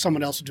think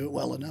someone else will do it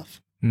well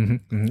enough.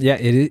 Mm-hmm, mm-hmm. Yeah,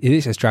 it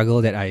is a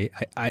struggle that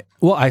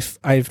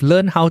I've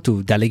learned how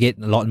to delegate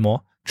a lot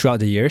more throughout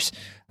the years,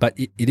 but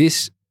it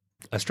is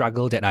a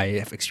struggle that I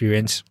have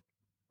experienced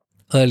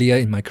earlier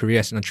in my career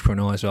as an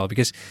entrepreneur as well,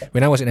 because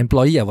when I was an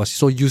employee, I was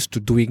so used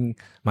to doing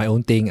my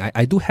own thing.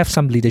 I do have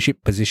some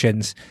leadership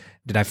positions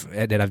that I've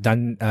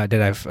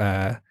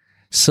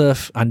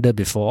served under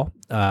before,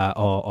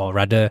 or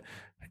rather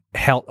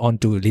held on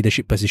to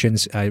leadership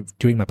positions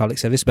during my public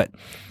service, but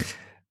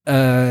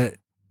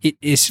it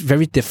is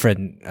very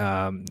different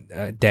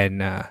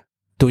than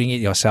doing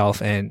it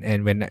yourself.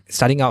 And when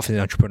starting out as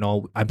an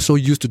entrepreneur, I'm so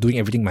used to doing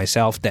everything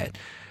myself that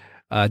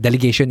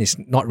delegation is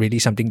not really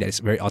something that is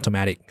very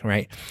automatic,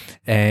 right?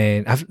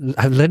 And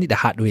I've learned it the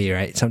hard way,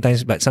 right?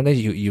 Sometimes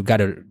you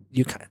gotta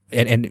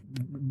and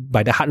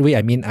by the hard way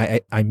I mean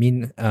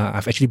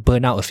I've actually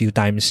burned out a few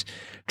times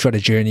throughout the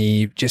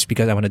journey just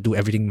because I want to do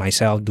everything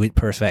myself, do it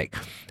perfect,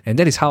 and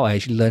that is how I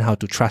actually learn how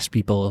to trust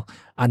people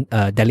and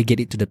delegate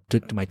it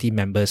to my team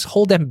members,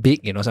 hold them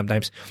big,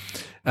 sometimes,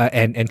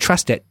 and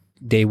trust that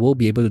they will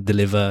be able to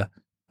deliver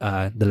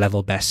the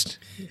level best.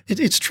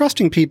 It's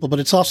trusting people, but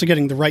it's also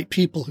getting the right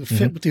people who fit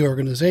mm-hmm. with the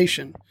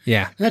organization.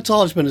 Yeah, and that's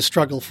always been a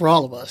struggle for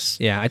all of us.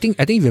 Yeah, I think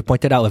you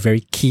pointed out a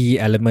very key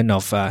element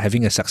of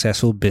having a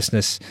successful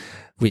business,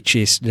 which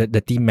is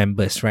the team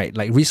members, right?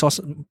 Like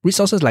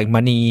resources like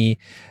money,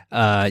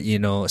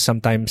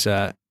 sometimes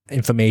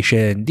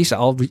information. These are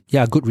all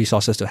good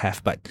resources to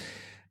have, but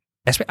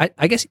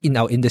I guess in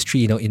our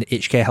industry, in the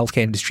aged care,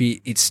 healthcare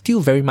industry, it's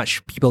still very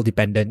much people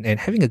dependent, and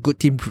having a good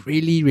team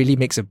really, really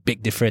makes a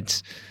big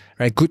difference,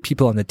 right? Good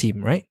people on the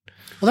team, right?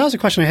 Well, that was a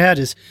question I had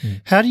is,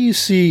 how do you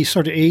see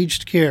sort of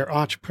aged care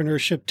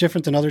entrepreneurship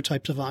different than other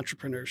types of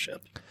entrepreneurship?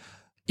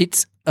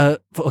 It's,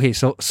 okay,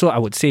 so I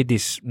would say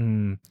this,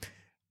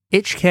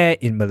 aged care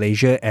in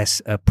Malaysia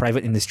as a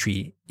private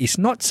industry is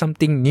not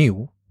something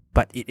new,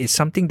 but it is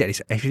something that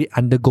is actually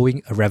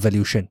undergoing a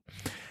revolution.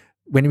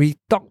 When we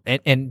talk,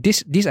 and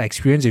this I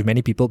experienced with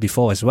many people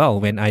before as well,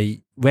 when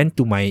I went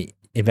to my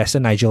investor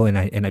Nigel and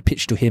I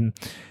pitched to him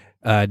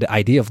the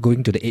idea of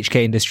going to the aged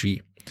care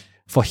industry.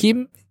 For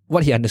him,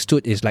 what he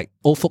understood is like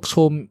old folks'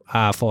 home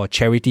for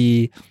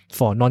charity,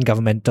 for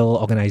non-governmental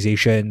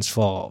organizations,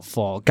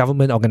 for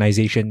government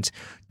organizations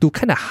to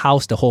kind of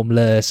house the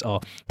homeless or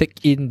take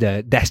in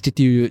the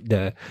destitute,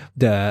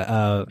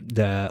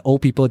 the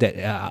old people that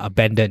are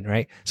abandoned,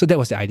 right? So that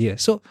was the idea.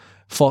 So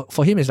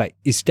for him, it's like,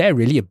 is there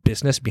really a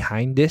business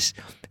behind this?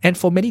 And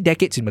for many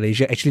decades in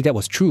Malaysia, actually that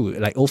was true.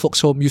 Like old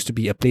folks' home used to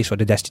be a place for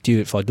the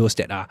destitute, for those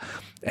that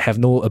have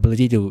no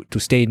ability to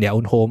stay in their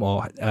own home,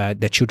 or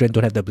their children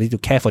don't have the ability to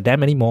care for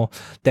them anymore.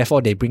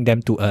 Therefore, they bring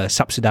them to a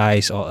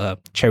subsidized or a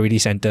charity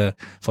center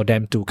for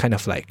them to kind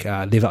of like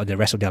live out the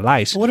rest of their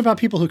lives. What about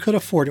people who could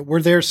afford it?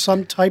 Were there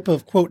some type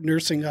of, quote,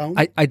 nursing home?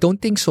 I don't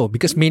think so,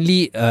 because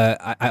mainly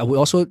I would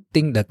also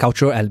think the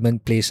cultural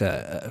element plays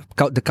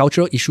the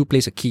cultural issue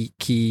plays a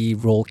key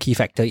role, key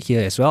factor here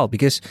as well,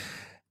 because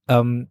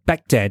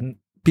back then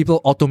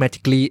people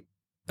automatically,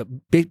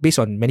 based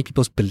on many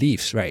people's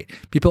beliefs, right,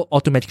 people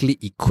automatically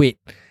equate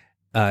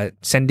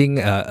sending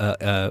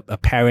a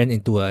parent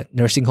into a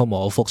nursing home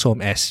or a folks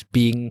home as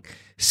being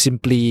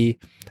simply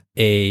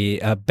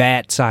a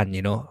bad son,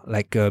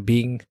 like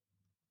being,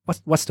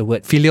 what's the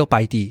word? Filial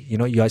piety.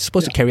 You are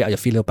supposed to carry out your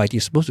filial piety.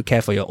 You're supposed to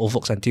care for your old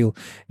folks until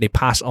they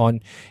pass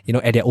on,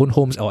 at their own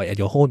homes or at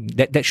your home.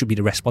 That should be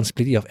the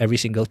responsibility of every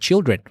single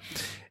children.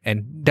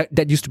 And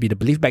that used to be the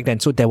belief back then.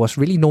 So there was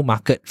really no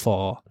market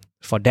for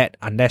that,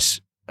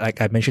 unless,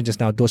 like I mentioned just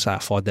now, those are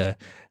for the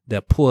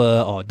poor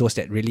or those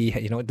that really,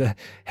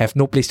 have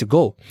no place to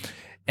go.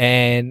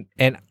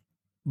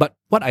 But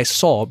what I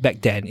saw back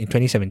then in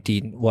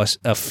 2017 was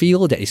a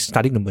field that is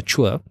starting to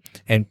mature,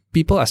 and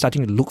people are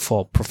starting to look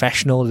for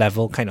professional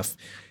level kind of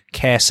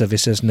care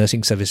services,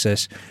 nursing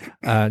services,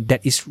 that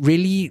is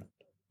really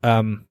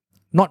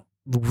not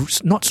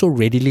so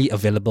readily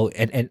available.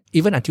 And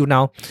even until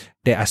now,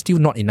 there are still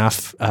not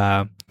enough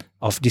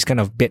of this kind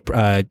of bed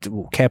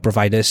care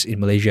providers in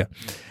Malaysia.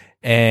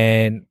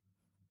 And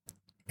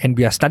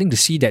we are starting to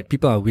see that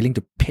people are willing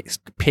to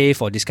pay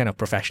for this kind of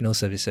professional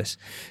services.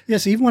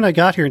 Yes, even when I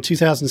got here in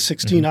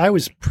 2016, I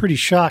was pretty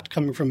shocked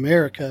coming from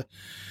America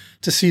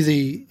to see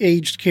the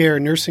aged care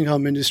nursing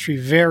home industry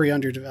very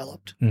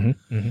underdeveloped.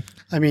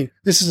 I mean,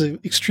 this is an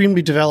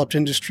extremely developed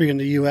industry in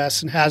the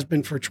U.S. and has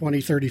been for 20,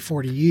 30,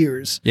 40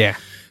 years. Yeah.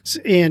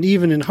 And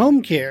even in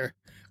home care,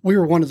 we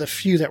were one of the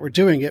few that were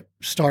doing it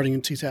starting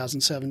in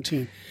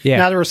 2017. Yeah.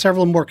 Now, there are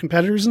several more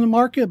competitors in the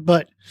market,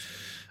 but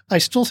I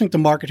still think the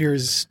market here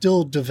is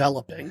still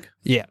developing.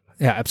 Yeah,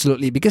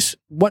 absolutely. Because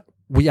what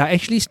we are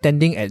actually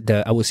standing at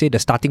the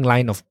starting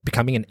line of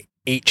becoming an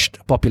aged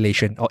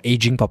population or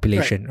aging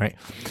population, right?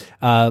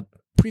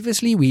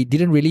 Previously, we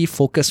didn't really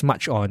focus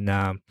much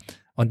on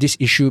this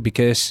issue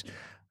because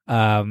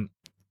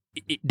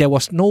there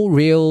was no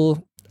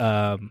real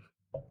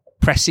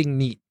pressing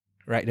need,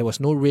 right? There was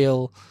no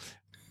real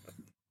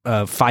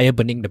fire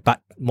burning the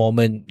butt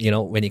moment,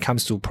 when it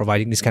comes to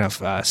providing this kind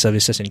of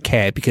services and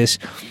care, because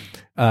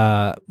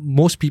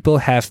most people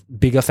have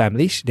bigger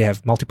families. They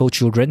have multiple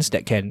children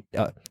that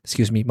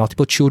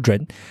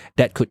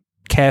could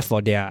care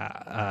for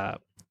their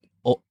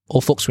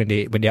old folks when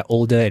they're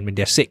older and when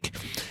they're sick.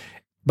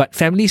 But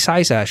family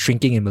size are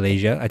shrinking in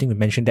Malaysia. I think we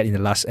mentioned that in the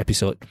last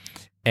episode,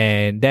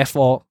 and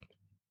therefore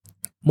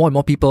more and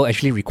more people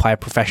actually require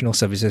professional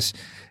services.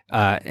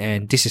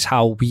 And this is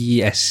how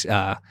we as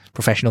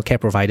professional care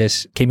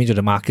providers came into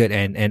the market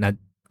and are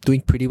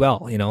doing pretty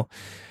well,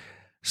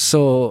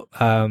 So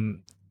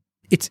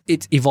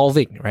it's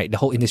evolving, right? The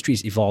whole industry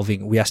is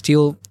evolving. We are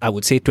still, I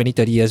would say, 20,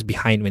 30 years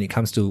behind when it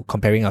comes to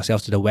comparing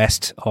ourselves to the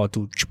West or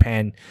to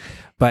Japan.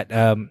 But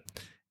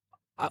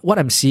what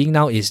I'm seeing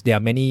now is there are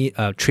many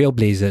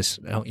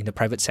trailblazers in the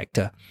private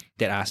sector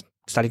that are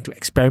starting to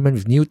experiment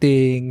with new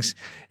things,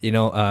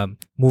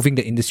 moving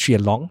the industry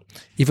along,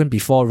 even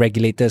before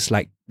regulators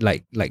like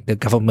the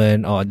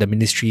government or the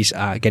ministries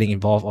are getting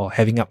involved or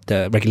having up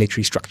the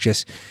regulatory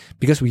structures.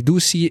 Because we do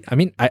see,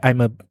 I'm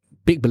a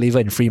big believer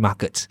in free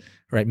markets,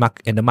 right?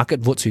 And the market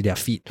votes with their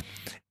feet.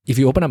 If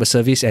you open up a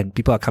service and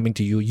people are coming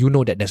to you, you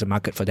know that there's a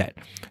market for that,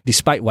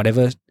 despite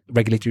whatever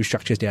regulatory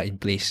structures that are in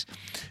place.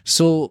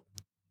 So,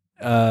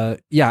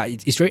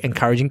 it's very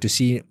encouraging to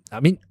see.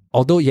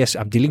 Although, yes,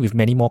 I'm dealing with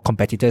many more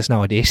competitors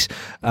nowadays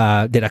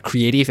that are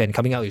creative and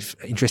coming out with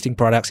interesting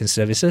products and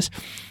services.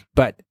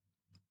 But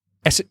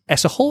as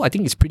a whole, I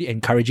think it's pretty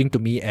encouraging to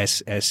me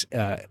as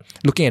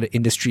looking at the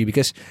industry,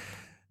 because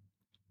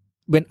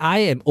when I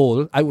am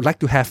old, I would like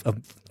to have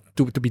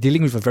to be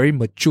dealing with a very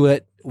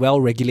matured,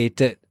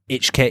 well-regulated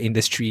aged care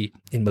industry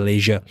in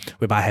Malaysia,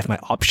 whereby I have my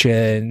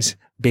options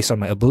based on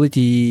my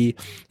ability,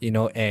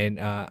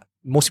 and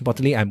most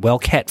importantly, I'm well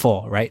cared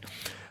for, right?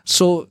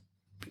 So,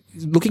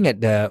 looking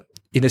at the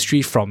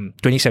industry from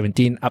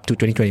 2017 up to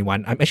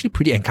 2021, I'm actually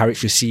pretty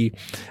encouraged to see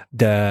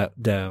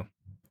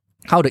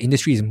how the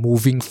industry is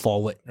moving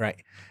forward,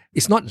 right?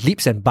 It's not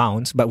leaps and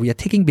bounds, but we are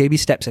taking baby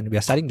steps and we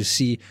are starting to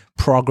see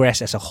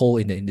progress as a whole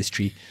in the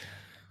industry.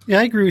 Yeah,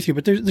 I agree with you,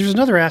 but there's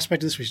another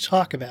aspect of this we should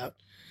talk about.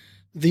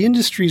 The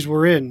industries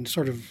we're in,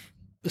 sort of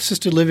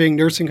assisted living,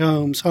 nursing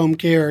homes, home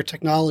care,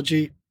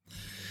 technology.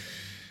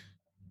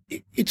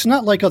 it's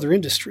not like other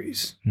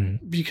industries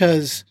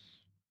because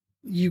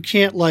you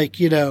can't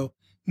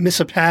miss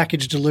a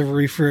package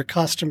delivery for a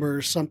customer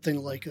or something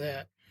like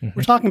that.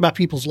 We're talking about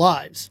people's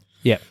lives.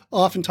 Yeah.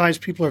 Oftentimes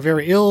people are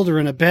very ill. They're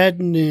in a bed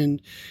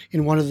in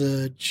one of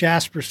the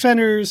Jasper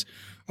centers,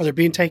 or they're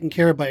being taken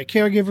care of by a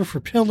caregiver for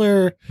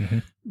Pillar.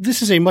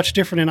 This is a much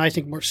different and I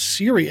think more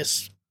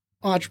serious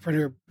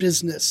entrepreneur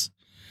business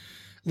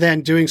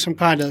than doing some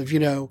kind of,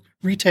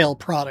 retail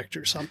product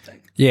or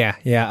something.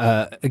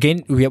 Yeah.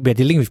 Again, we are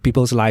dealing with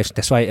people's lives.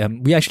 That's why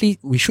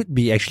we should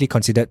be actually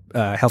considered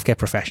healthcare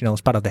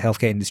professionals, part of the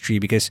healthcare industry,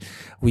 because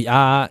we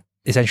are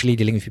essentially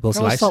dealing with people's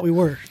I always lives. thought we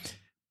were.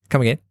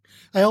 Come again?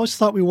 I always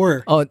thought we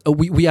were. Oh,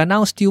 we are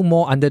now still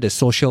more under the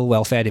social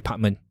welfare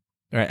department,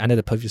 right? Under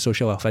the purview of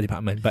social welfare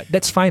department, but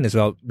that's fine as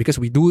well because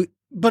we do.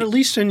 But at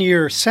least in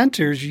your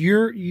centers,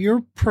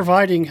 you're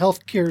providing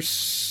healthcare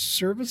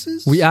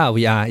services. We are.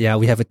 Yeah,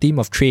 we have a team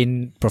of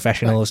trained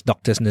professionals,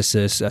 doctors,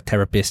 nurses,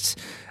 therapists.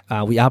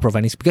 We are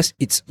providing this because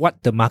it's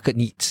what the market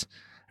needs,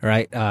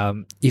 right?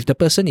 If the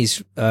person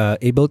is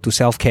able to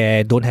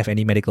self-care, don't have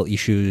any medical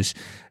issues,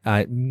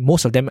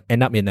 most of them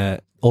end up in a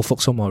old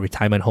folks home or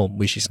retirement home,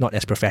 which is not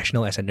as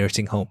professional as a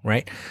nursing home,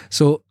 right?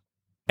 So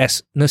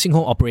as nursing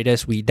home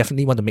operators, we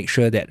definitely want to make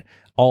sure that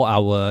all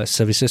our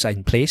services are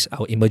in place,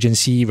 our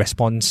emergency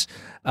response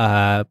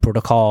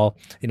protocol.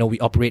 We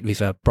operate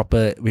with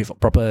proper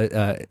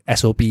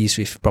SOPs,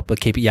 with proper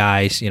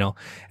KPIs.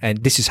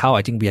 And this is how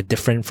I think we are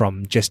different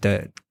from just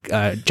the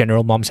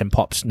general moms and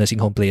pops nursing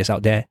home players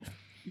out there.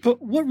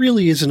 But what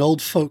really is an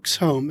old folks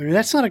home? I mean,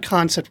 that's not a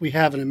concept we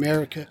have in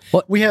America.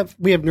 What? We have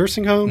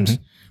nursing homes,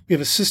 we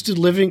have assisted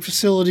living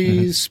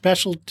facilities,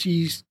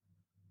 specialty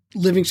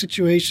living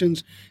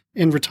situations,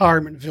 and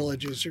retirement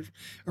villages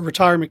or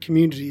retirement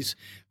communities.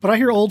 But I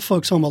hear old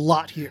folks home a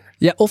lot here.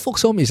 Yeah, old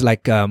folks home is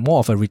like more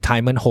of a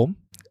retirement home.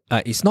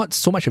 It's not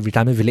so much a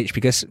retirement village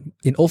because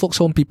in old folks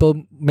home,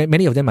 people,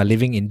 many of them are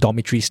living in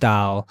dormitory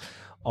style,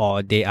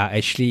 or they are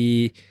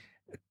actually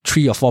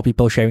 3 or 4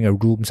 people sharing a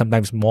room,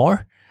 sometimes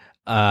more.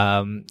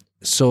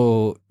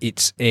 So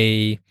it's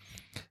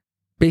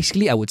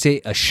basically I would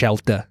say a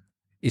shelter.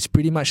 It's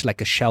pretty much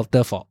like a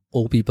shelter for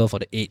old people, for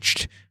the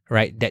aged,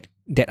 right? That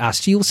are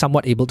still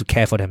somewhat able to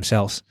care for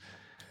themselves.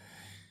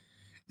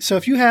 So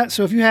if you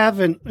have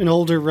an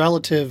older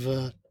relative,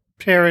 a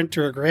parent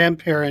or a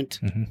grandparent,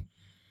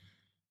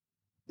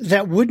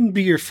 that wouldn't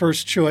be your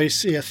first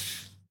choice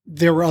if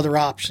there were other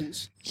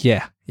options.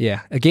 Yeah.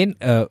 Again,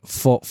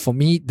 for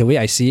me, the way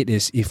I see it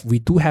is if we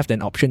do have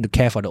an option to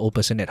care for the old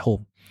person at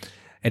home,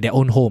 at their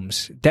own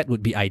homes, that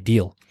would be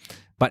ideal.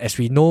 But as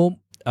we know,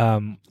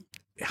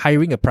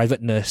 hiring a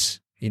private nurse,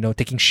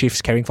 taking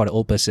shifts, caring for the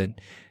old person,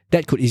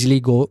 that could easily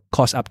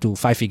cost up to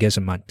 5 figures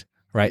a month,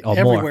 right? Or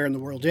more. Everywhere in the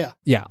world, yeah.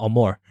 Yeah, or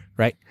more,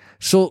 right?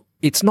 So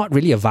it's not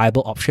really a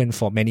viable option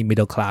for many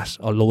middle class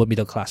or lower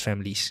middle class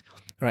families,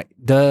 right?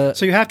 So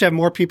you have to have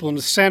more people in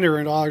the center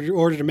in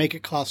order to make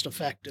it cost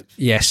effective.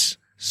 Yes.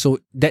 So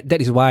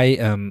that is why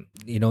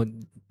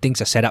things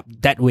are set up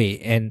that way.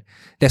 And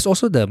there's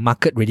also the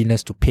market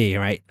readiness to pay,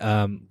 right?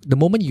 The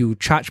moment you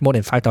charge more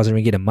than 5,000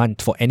 ringgit a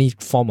month for any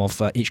form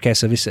of aged care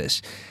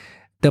services,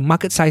 the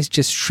market size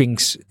just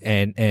shrinks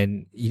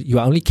and you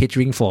are only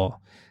catering for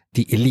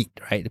the elite,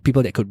 right? The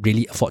people that could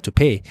really afford to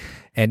pay.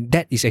 And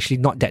that is actually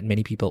not that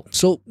many people.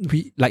 So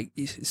we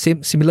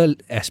similar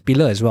as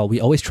Pillar as well. We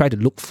always try to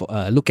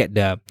look at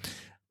the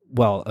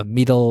upper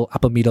middle,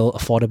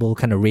 affordable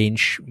kind of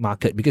range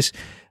market, because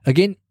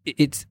again,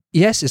 it's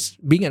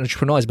being an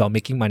entrepreneur is about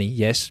making money,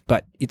 yes,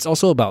 but it's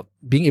also about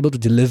being able to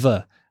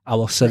deliver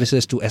our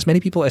services to as many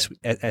people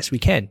as we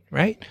can,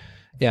 right?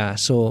 Yeah,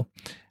 so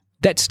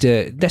that's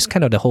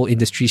kind of the whole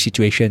industry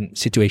situation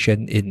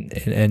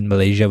in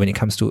Malaysia when it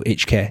comes to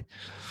aged care.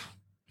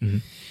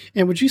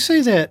 And would you say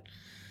that,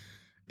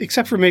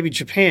 except for maybe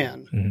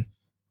Japan,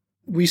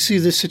 we see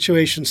this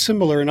situation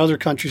similar in other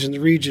countries in the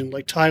region,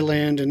 like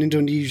Thailand and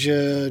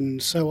Indonesia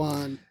and so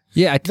on?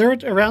 Yeah, they're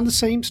around the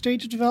same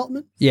stage of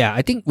development? Yeah,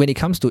 I think when it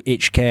comes to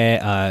aged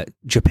care,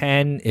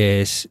 Japan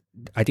is,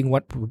 I think,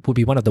 what would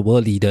be one of the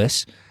world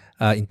leaders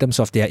in terms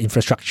of their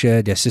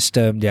infrastructure, their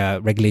system,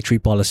 their regulatory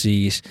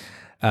policies.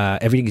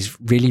 Everything is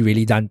really,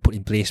 really put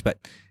in place, but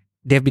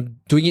they've been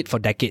doing it for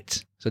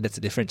decades. So that's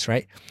the difference,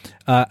 right?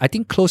 I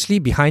think closely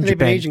behind Japan.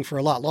 They've been aging for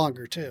a lot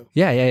longer too.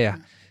 Yeah.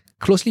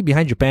 Closely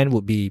behind Japan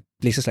would be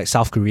places like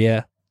South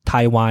Korea,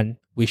 Taiwan,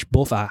 which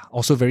both are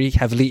also very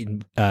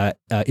heavily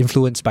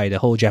influenced by the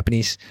whole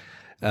Japanese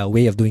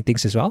way of doing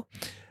things as well.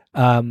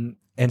 And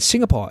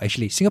Singapore,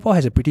 actually. Singapore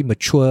has a pretty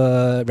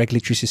mature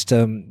regulatory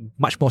system,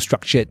 much more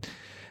structured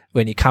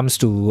when it comes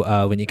to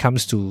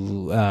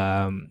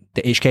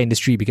the aged care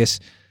industry, because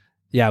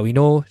we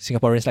know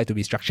Singaporeans like to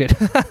be structured. So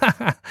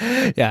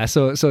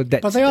that.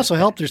 But they also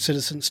help their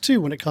citizens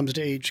too when it comes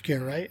to aged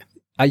care, right?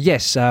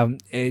 Yes, there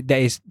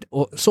is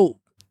so.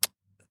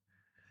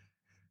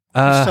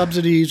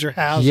 Subsidies or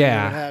housing, or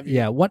what have you.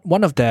 Yeah.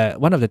 One of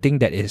the thing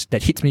that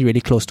hits me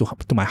really close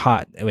to my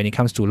heart when it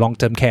comes to long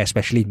term care,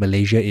 especially in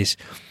Malaysia, is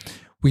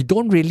we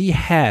don't really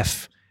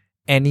have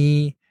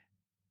any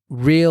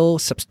real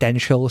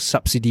substantial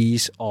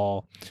subsidies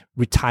or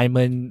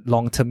retirement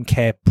long-term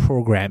care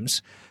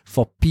programs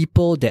for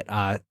people that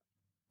are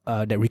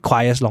that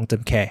requires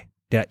long-term care.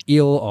 They are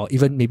ill, or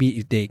even maybe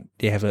if they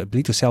have the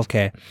ability to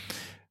self-care.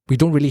 We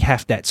don't really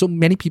have that. So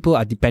many people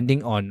are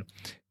depending on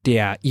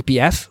their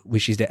EPF,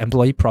 which is the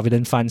Employee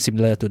Provident Fund,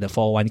 similar to the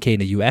 401k in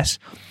the US.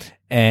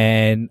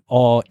 And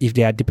or if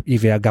they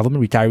are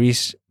government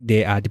retirees,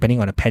 they are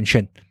depending on a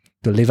pension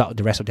to live out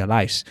the rest of their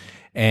lives.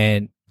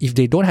 And if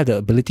they don't have the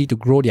ability to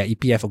grow their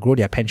EPF or grow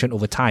their pension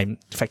over time,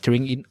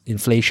 factoring in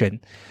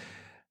inflation,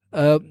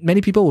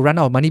 many people will run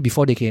out of money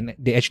before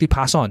they actually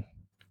pass on.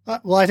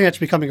 Well, I think that's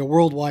becoming a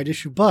worldwide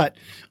issue. But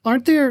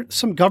aren't there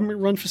some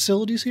government-run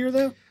facilities here,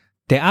 though?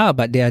 There are,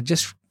 but they are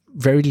just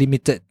very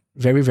limited,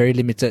 very, very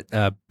limited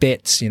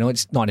beds.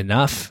 It's not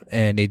enough,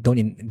 and they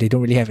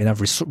don't really have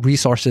enough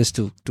resources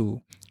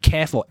to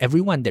care for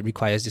everyone that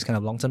requires this kind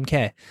of long-term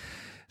care.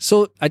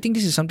 So I think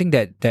this is something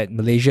that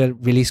Malaysia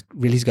really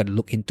has got to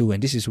look into,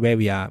 and this is where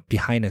we are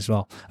behind as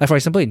well. Like for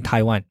example, in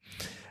Taiwan,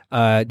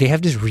 they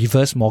have this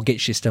reverse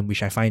mortgage system,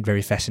 which I find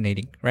very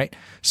fascinating, right?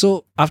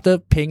 So after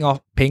paying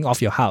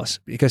off your house,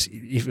 because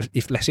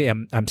if let's say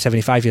I'm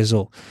 75 years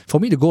old, for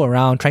me to go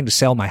around trying to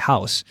sell my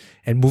house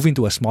and move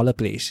into a smaller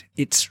place,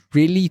 it's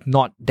really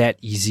not that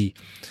easy.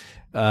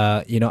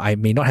 I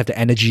may not have the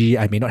energy,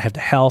 I may not have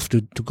the health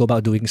to go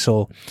about doing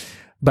so.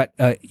 But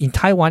in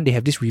Taiwan, they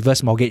have this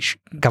reverse mortgage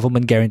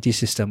government guarantee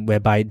system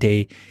whereby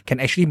they can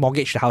actually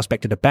mortgage the house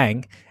back to the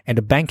bank, and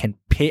the bank can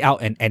pay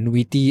out an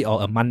annuity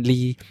or a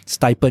monthly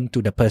stipend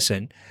to the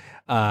person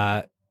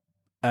as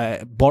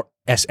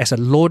a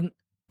loan,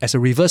 as a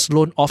reverse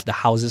loan of the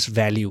house's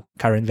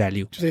current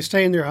value. Do they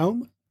stay in their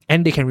home?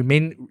 And they can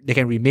remain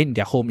in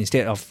their home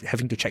instead of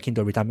having to check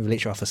into a retirement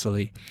village or a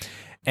facility.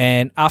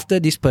 And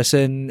after this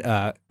person,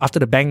 after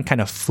the bank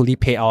kind of fully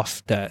pay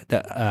off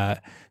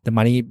the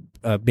money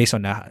based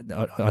on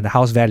the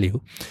house value,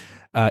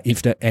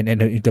 if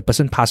the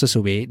person passes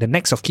away, the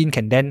next of kin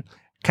can then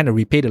kind of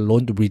repay the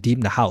loan to redeem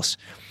the house.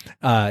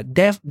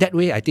 That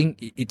way, I think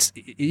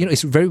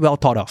it's very well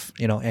thought of,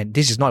 and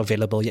this is not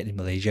available yet in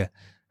Malaysia,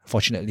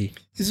 fortunately.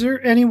 Is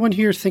there anyone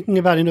here thinking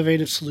about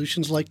innovative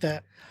solutions like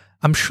that?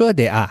 I'm sure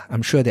there are.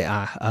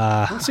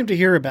 I don't seem to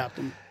hear about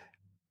them.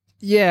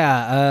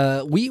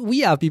 Yeah,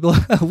 we are people.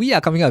 We are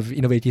coming up with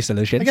innovative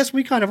solutions. I guess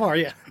we kind of are,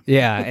 yeah.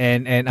 Yeah,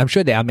 and I'm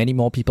sure there are many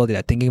more people that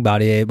are thinking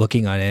about it,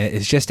 working on it.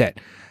 It's just that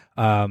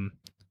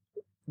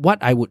what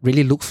I would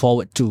really look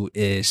forward to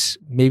is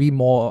maybe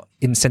more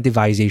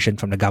incentivization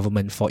from the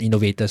government for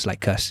innovators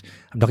like us.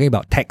 I'm talking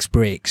about tax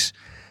breaks.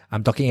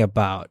 I'm talking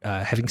about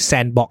having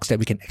sandbox that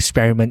we can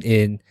experiment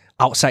in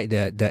outside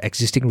the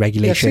existing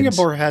regulations. Yeah,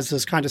 Singapore has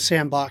those kind of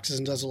sandboxes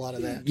and does a lot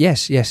of that.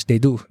 Yes, they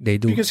do.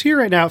 Because here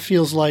right now it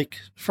feels like,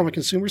 from a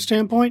consumer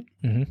standpoint,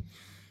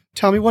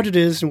 tell me what it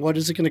is and what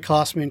is it going to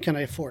cost me and can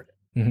I afford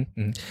it?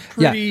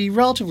 Pretty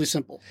relatively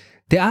simple.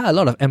 There are a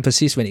lot of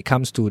emphasis when it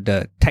comes to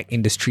the tech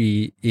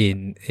industry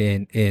in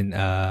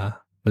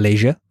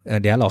Malaysia.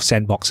 There are a lot of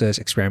sandboxes,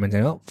 experiments,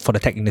 for the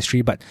tech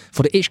industry, but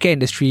for the aged care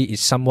industry,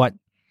 it's somewhat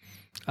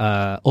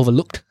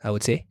overlooked, I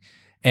would say.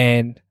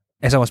 And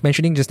as I was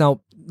mentioning just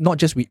now, not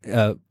just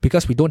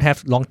because we don't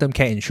have long-term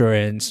care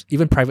insurance,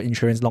 even private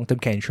insurance, long-term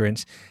care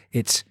insurance,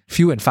 it's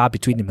few and far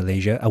between in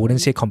Malaysia. I wouldn't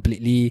say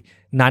completely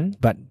none,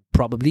 but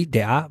probably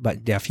there are,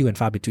 but they are few and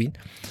far between.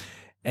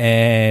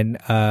 And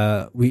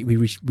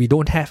we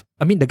don't have.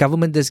 I mean, the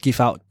government does give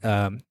out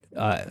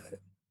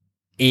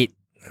aid,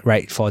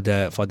 right, for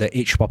the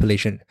aged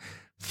population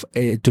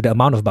to the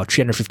amount of about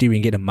 350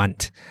 ringgit a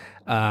month.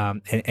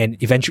 And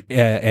eventually,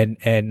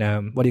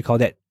 what do you call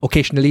that?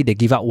 Occasionally, they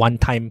give out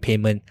one-time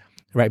payment,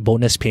 right?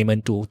 Bonus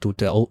payment to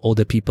the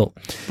older people.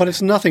 But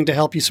it's nothing to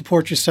help you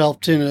support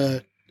yourself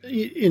in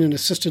an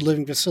assisted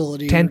living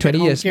facility. 10, 20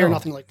 years. Care,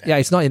 nothing like that. Yeah,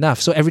 it's not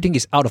enough. So everything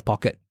is out of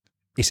pocket.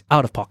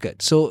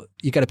 So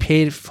you got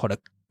to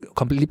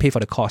completely pay for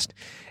the cost.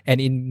 And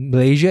in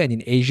Malaysia and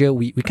in Asia,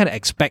 we kind of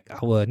expect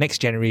our next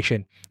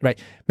generation, right?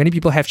 Many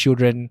people have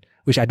children,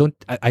 which I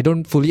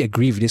don't fully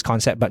agree with this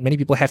concept, but many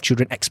people have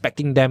children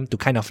expecting them to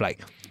kind of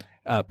like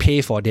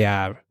pay for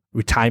their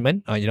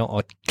retirement,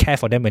 or care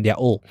for them when they're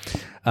old.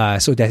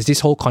 So there's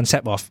this whole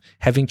concept of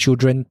having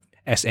children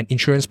as an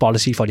insurance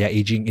policy for their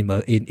aging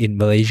in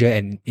Malaysia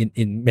and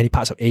in many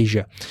parts of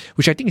Asia,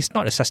 which I think is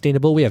not a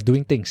sustainable way of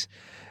doing things.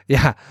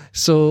 Yeah.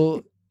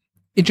 So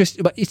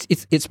interesting, but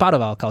it's part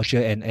of our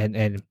culture,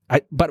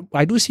 but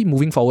I do see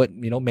moving forward,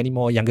 many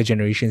more younger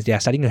generations, they are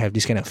starting to have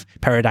this kind of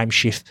paradigm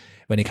shift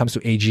when it comes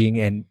to aging,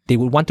 and they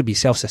would want to be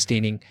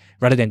self-sustaining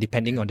rather than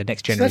depending on the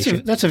next generation.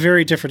 So that's a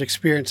very different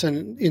experience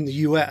in the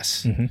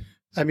US.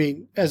 I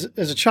mean, as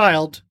a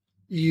child,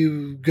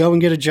 you go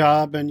and get a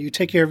job and you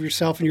take care of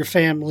yourself and your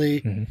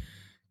family,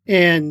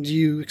 and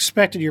you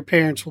expect that your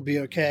parents will be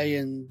okay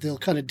and they'll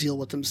kind of deal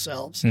with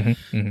themselves.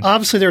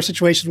 Obviously, there are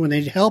situations when they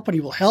need help and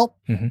you will help,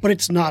 but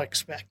it's not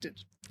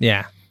expected.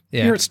 Yeah.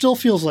 Yeah. Here it still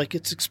feels like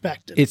it's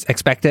expected. It's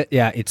expected.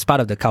 Yeah, it's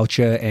part of the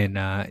culture, and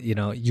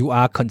you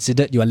are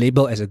considered, you are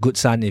labeled as a good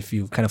son if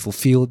you kind of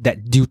fulfill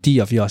that duty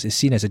of yours. It's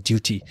seen as a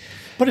duty.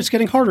 But it's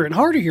getting harder and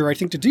harder here, I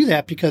think, to do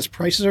that because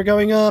prices are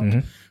going up,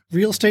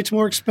 real estate's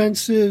more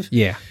expensive.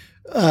 Yeah.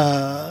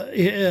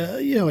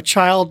 A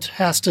child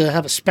has to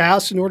have a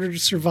spouse in order to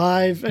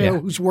survive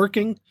who's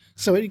working.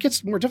 So it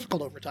gets more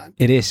difficult over time.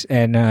 It is,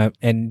 and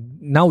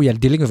now we are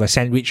dealing with a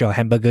sandwich or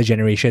hamburger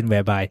generation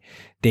whereby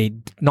they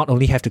not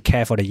only have to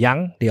care for the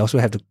young, they also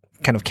have to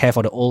kind of care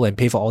for the old and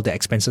pay for all the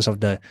expenses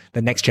of the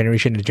next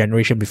generation, the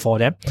generation before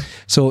them.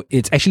 So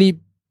it's actually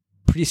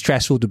pretty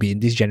stressful to be in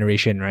this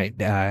generation, right?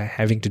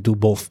 Having to do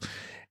both,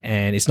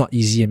 and it's not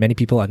easy, and many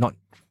people are not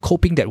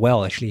coping that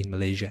well actually in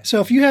Malaysia. So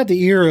if you had the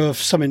ear of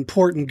some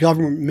important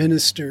government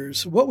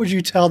ministers, what would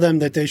you tell them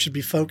that they should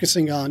be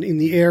focusing on in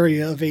the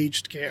area of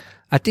aged care?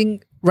 I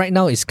think right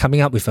now it's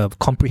coming up with a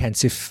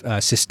comprehensive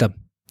system,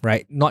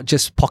 right? Not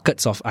just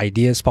pockets of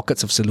ideas,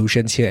 pockets of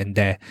solutions here and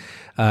there,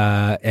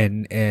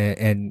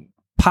 and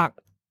park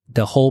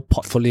the whole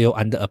portfolio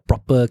under a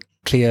proper,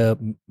 clear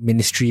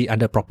ministry,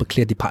 under a proper,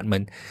 clear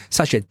department,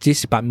 such that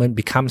this department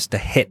becomes the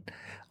head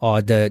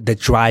or the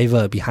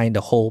driver behind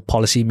the whole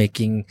policy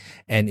making,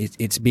 and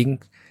it's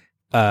being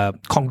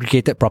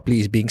congregated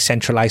properly, is being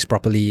centralized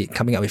properly,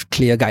 coming up with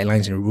clear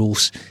guidelines and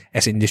rules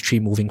as industry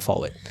moving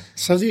forward.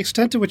 So the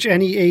extent to which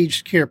any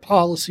aged care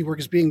policy work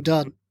is being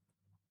done,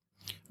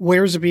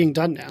 where is it being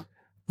done now?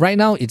 Right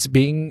now, it's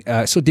being,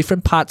 so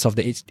different parts of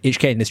the aged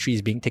care industry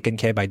is being taken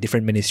care by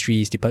different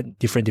ministries, different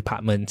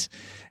departments.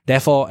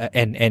 Therefore,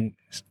 and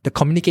the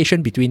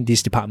communication between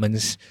these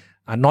departments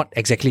are not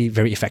exactly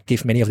very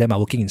effective. Many of them are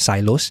working in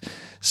silos.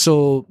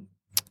 So,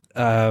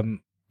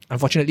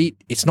 unfortunately,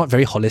 it's not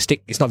very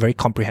holistic. It's not very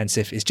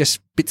comprehensive. It's just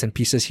bits and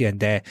pieces here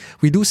and there.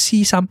 We do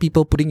see some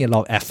people putting in a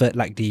lot of effort,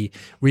 like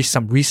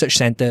some research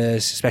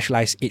centers,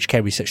 specialized aged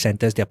care research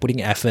centers. They're putting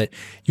in effort.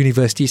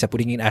 Universities are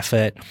putting in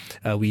effort.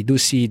 We do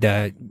see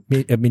the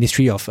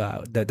Ministry of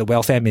the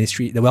Welfare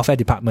Ministry, the Welfare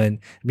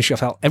Department, Ministry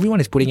of Health.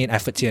 Everyone is putting in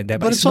efforts here and there.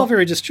 But it's all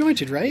very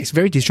disjointed, right? It's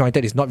very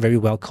disjointed. It's not very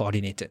well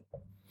coordinated.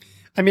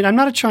 I mean, I'm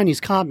not a Chinese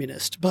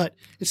communist, but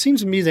it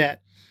seems to me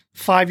that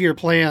 5-year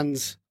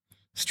plans,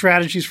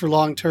 strategies for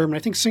long term, and I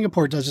think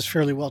Singapore does this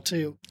fairly well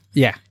too.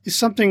 Yeah. Is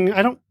something,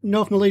 I don't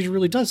know if Malaysia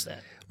really does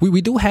that.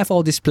 We do have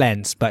all these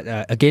plans, but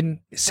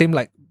again, same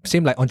like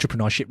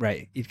entrepreneurship,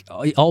 right? It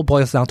all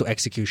boils down to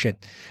execution,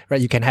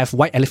 right? You can have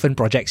white elephant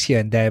projects here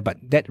and there, but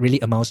that really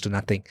amounts to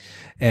nothing.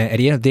 At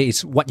the end of the day,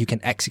 it's what you can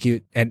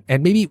execute. And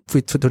maybe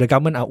to the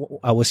government,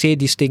 I will say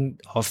this thing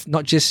of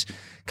not just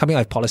coming out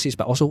with policies,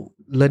 but also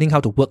learning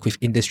how to work with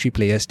industry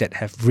players that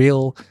have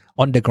real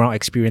on-the-ground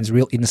experience,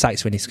 real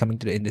insights when it's coming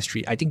to the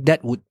industry. I think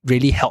that would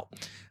really help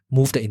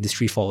move the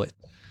industry forward.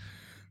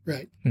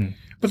 Right.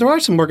 But there are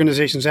some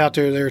organizations out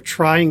there that are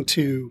trying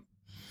to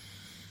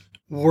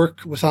work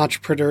with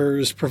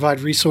entrepreneurs,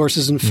 provide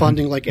resources and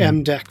funding, like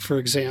MDEC, for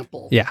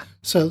example. Yeah.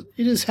 So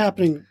it is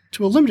happening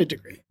to a limited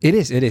degree. It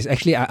is.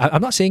 Actually,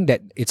 I'm not saying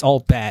that it's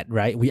all bad,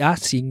 right? We are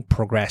seeing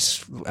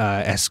progress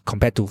as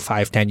compared to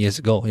 5-10 years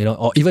ago,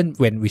 or even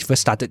when we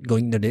first started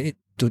going to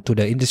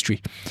the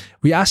industry.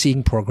 We are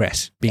seeing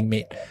progress being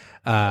made.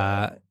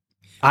 Have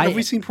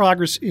we seen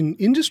progress in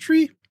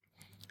industry?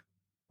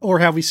 Or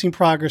have we seen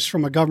progress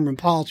from a government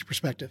policy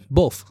perspective?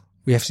 Both.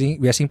 We are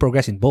seeing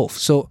progress in both.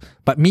 So,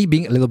 but me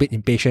being a little bit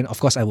impatient,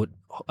 of course,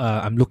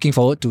 I'm looking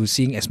forward to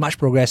seeing as much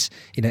progress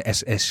in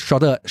as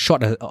short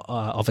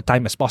of a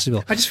time as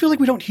possible. I just feel like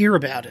we don't hear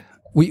about it.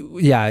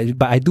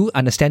 But I do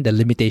understand the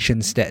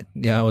limitations that,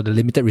 or the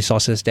limited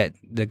resources that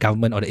the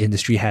government or the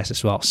industry has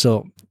as well.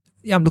 So,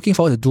 yeah, I'm looking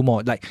forward to do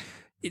more. Like,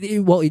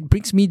 it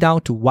brings me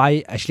down to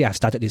why actually I've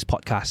started this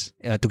podcast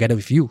together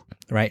with you,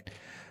 right?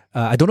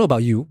 I don't know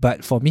about you,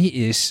 but for me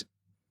is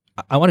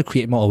I want to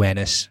create more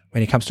awareness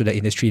when it comes to the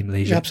industry in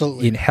Malaysia.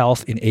 Absolutely. In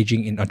health, in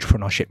aging, in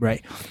entrepreneurship,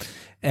 right?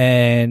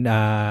 And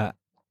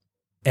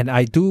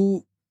I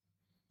do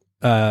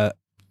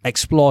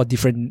explore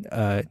different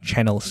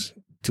channels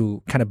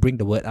to kind of bring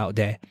the word out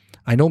there.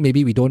 I know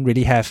maybe we don't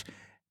really have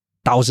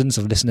thousands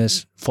of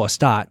listeners for a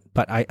start,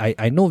 but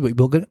I know we're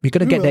going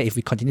to get there if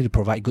we continue to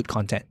provide good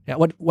content. Yeah,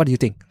 what do you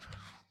think?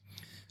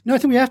 No, I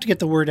think we have to get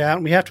the word out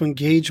and we have to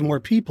engage more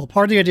people.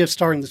 Part of the idea of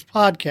starting this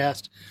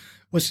podcast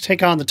was to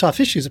take on the tough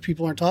issues that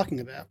people aren't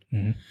talking about.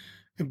 And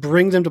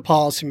bring them to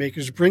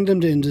policymakers, bring them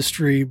to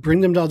industry,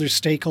 bring them to other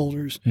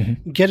stakeholders,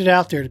 get it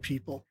out there to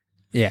people.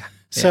 Yeah.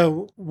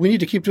 So we need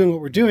to keep doing what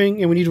we're doing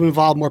and we need to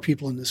involve more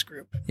people in this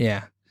group.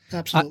 Yeah.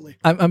 Absolutely.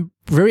 I'm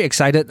very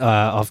excited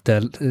of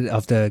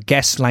the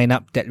guest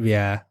lineup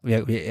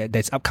that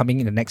that's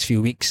upcoming in the next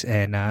few weeks,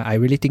 and I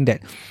really think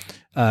that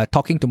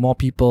talking to more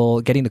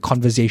people, getting the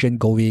conversation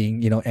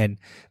going, and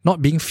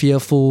not being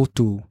fearful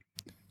to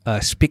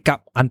speak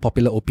up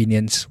unpopular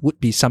opinions would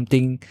be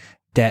something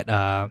that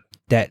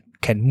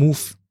can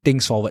move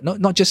things forward.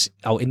 Not just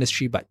our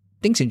industry, but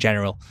things in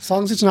general. As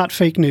long as it's not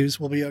fake news,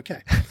 we'll be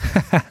okay.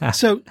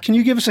 So can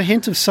you give us a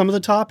hint of some of the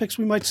topics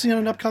we might see on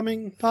an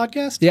upcoming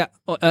podcast? Yeah,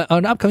 on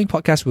an upcoming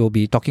podcast, we'll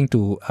be talking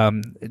to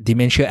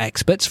dementia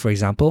experts, for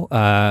example,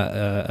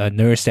 a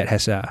nurse that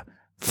has a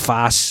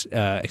vast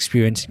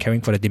experience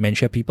caring for the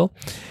dementia people.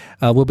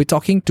 We'll be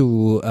talking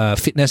to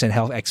fitness and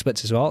health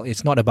experts as well.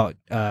 It's not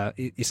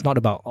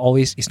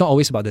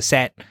always about the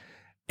sad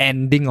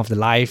ending of the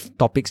life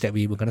topics that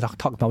we were going to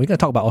talk about. We're going to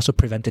talk about also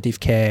preventative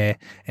care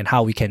and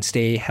how we can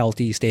stay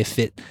healthy, stay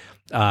fit,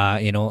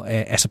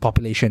 as a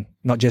population,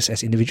 not just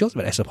as individuals,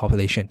 but as a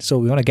population. So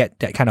we want to get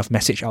that kind of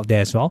message out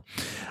there as well.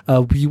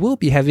 We will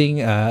be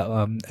having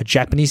a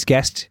Japanese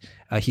guest.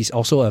 He's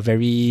also a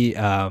very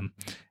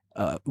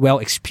well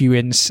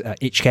experienced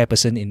aged care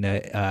person in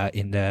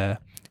the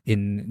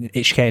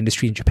aged care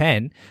industry in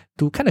Japan,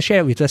 to kind of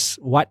share with us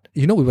what,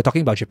 we were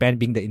talking about Japan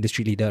being the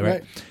industry leader,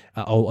 right?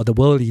 Or the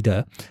world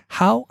leader.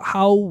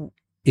 How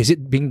is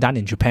it being done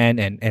in Japan,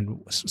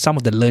 and some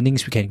of the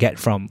learnings we can get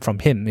from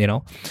him,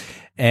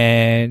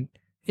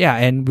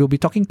 and we'll be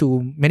talking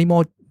to many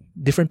more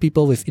different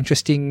people with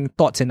interesting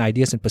thoughts and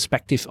ideas and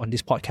perspectives on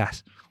this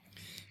podcast.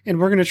 And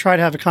we're going to try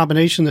to have a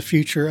combination in the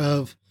future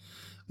of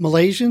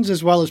Malaysians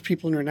as well as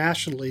people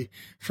internationally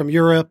from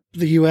Europe,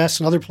 the US,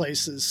 and other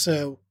places.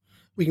 So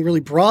we can really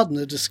broaden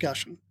the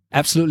discussion.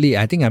 Absolutely.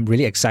 I think I'm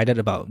really excited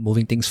about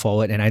moving things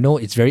forward. And I know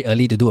it's very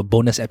early to do a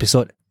bonus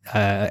episode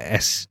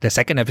as the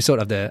second episode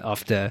of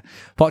the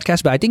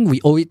podcast, but I think we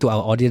owe it to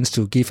our audience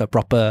to give a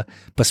proper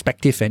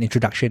perspective and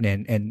introduction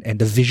and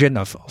the vision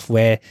of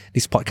where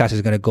this podcast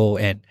is going to go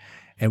and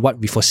what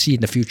we foresee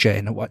in the future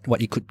and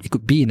what it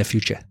could be in the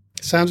future.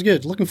 Sounds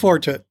good. Looking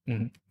forward to it.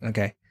 Mm-hmm.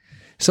 Okay.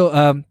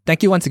 So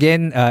thank you once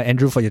again,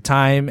 Andrew, for your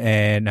time,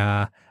 and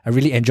I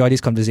really enjoyed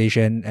this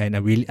conversation, and I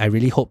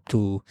really hope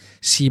to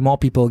see more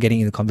people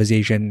getting into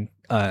conversation,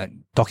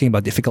 talking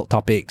about difficult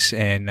topics,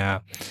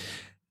 and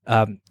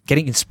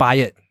getting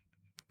inspired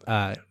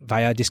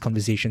via these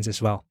conversations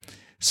as well.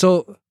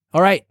 So,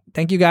 all right,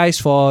 thank you guys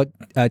for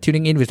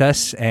tuning in with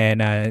us,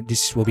 and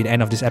this will be the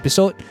end of this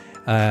episode.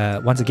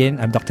 Once again,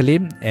 I'm Dr.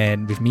 Lim,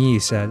 and with me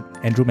is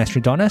Andrew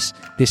Mastridonis.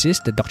 This is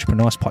the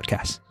Doctorpreneurs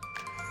Podcast.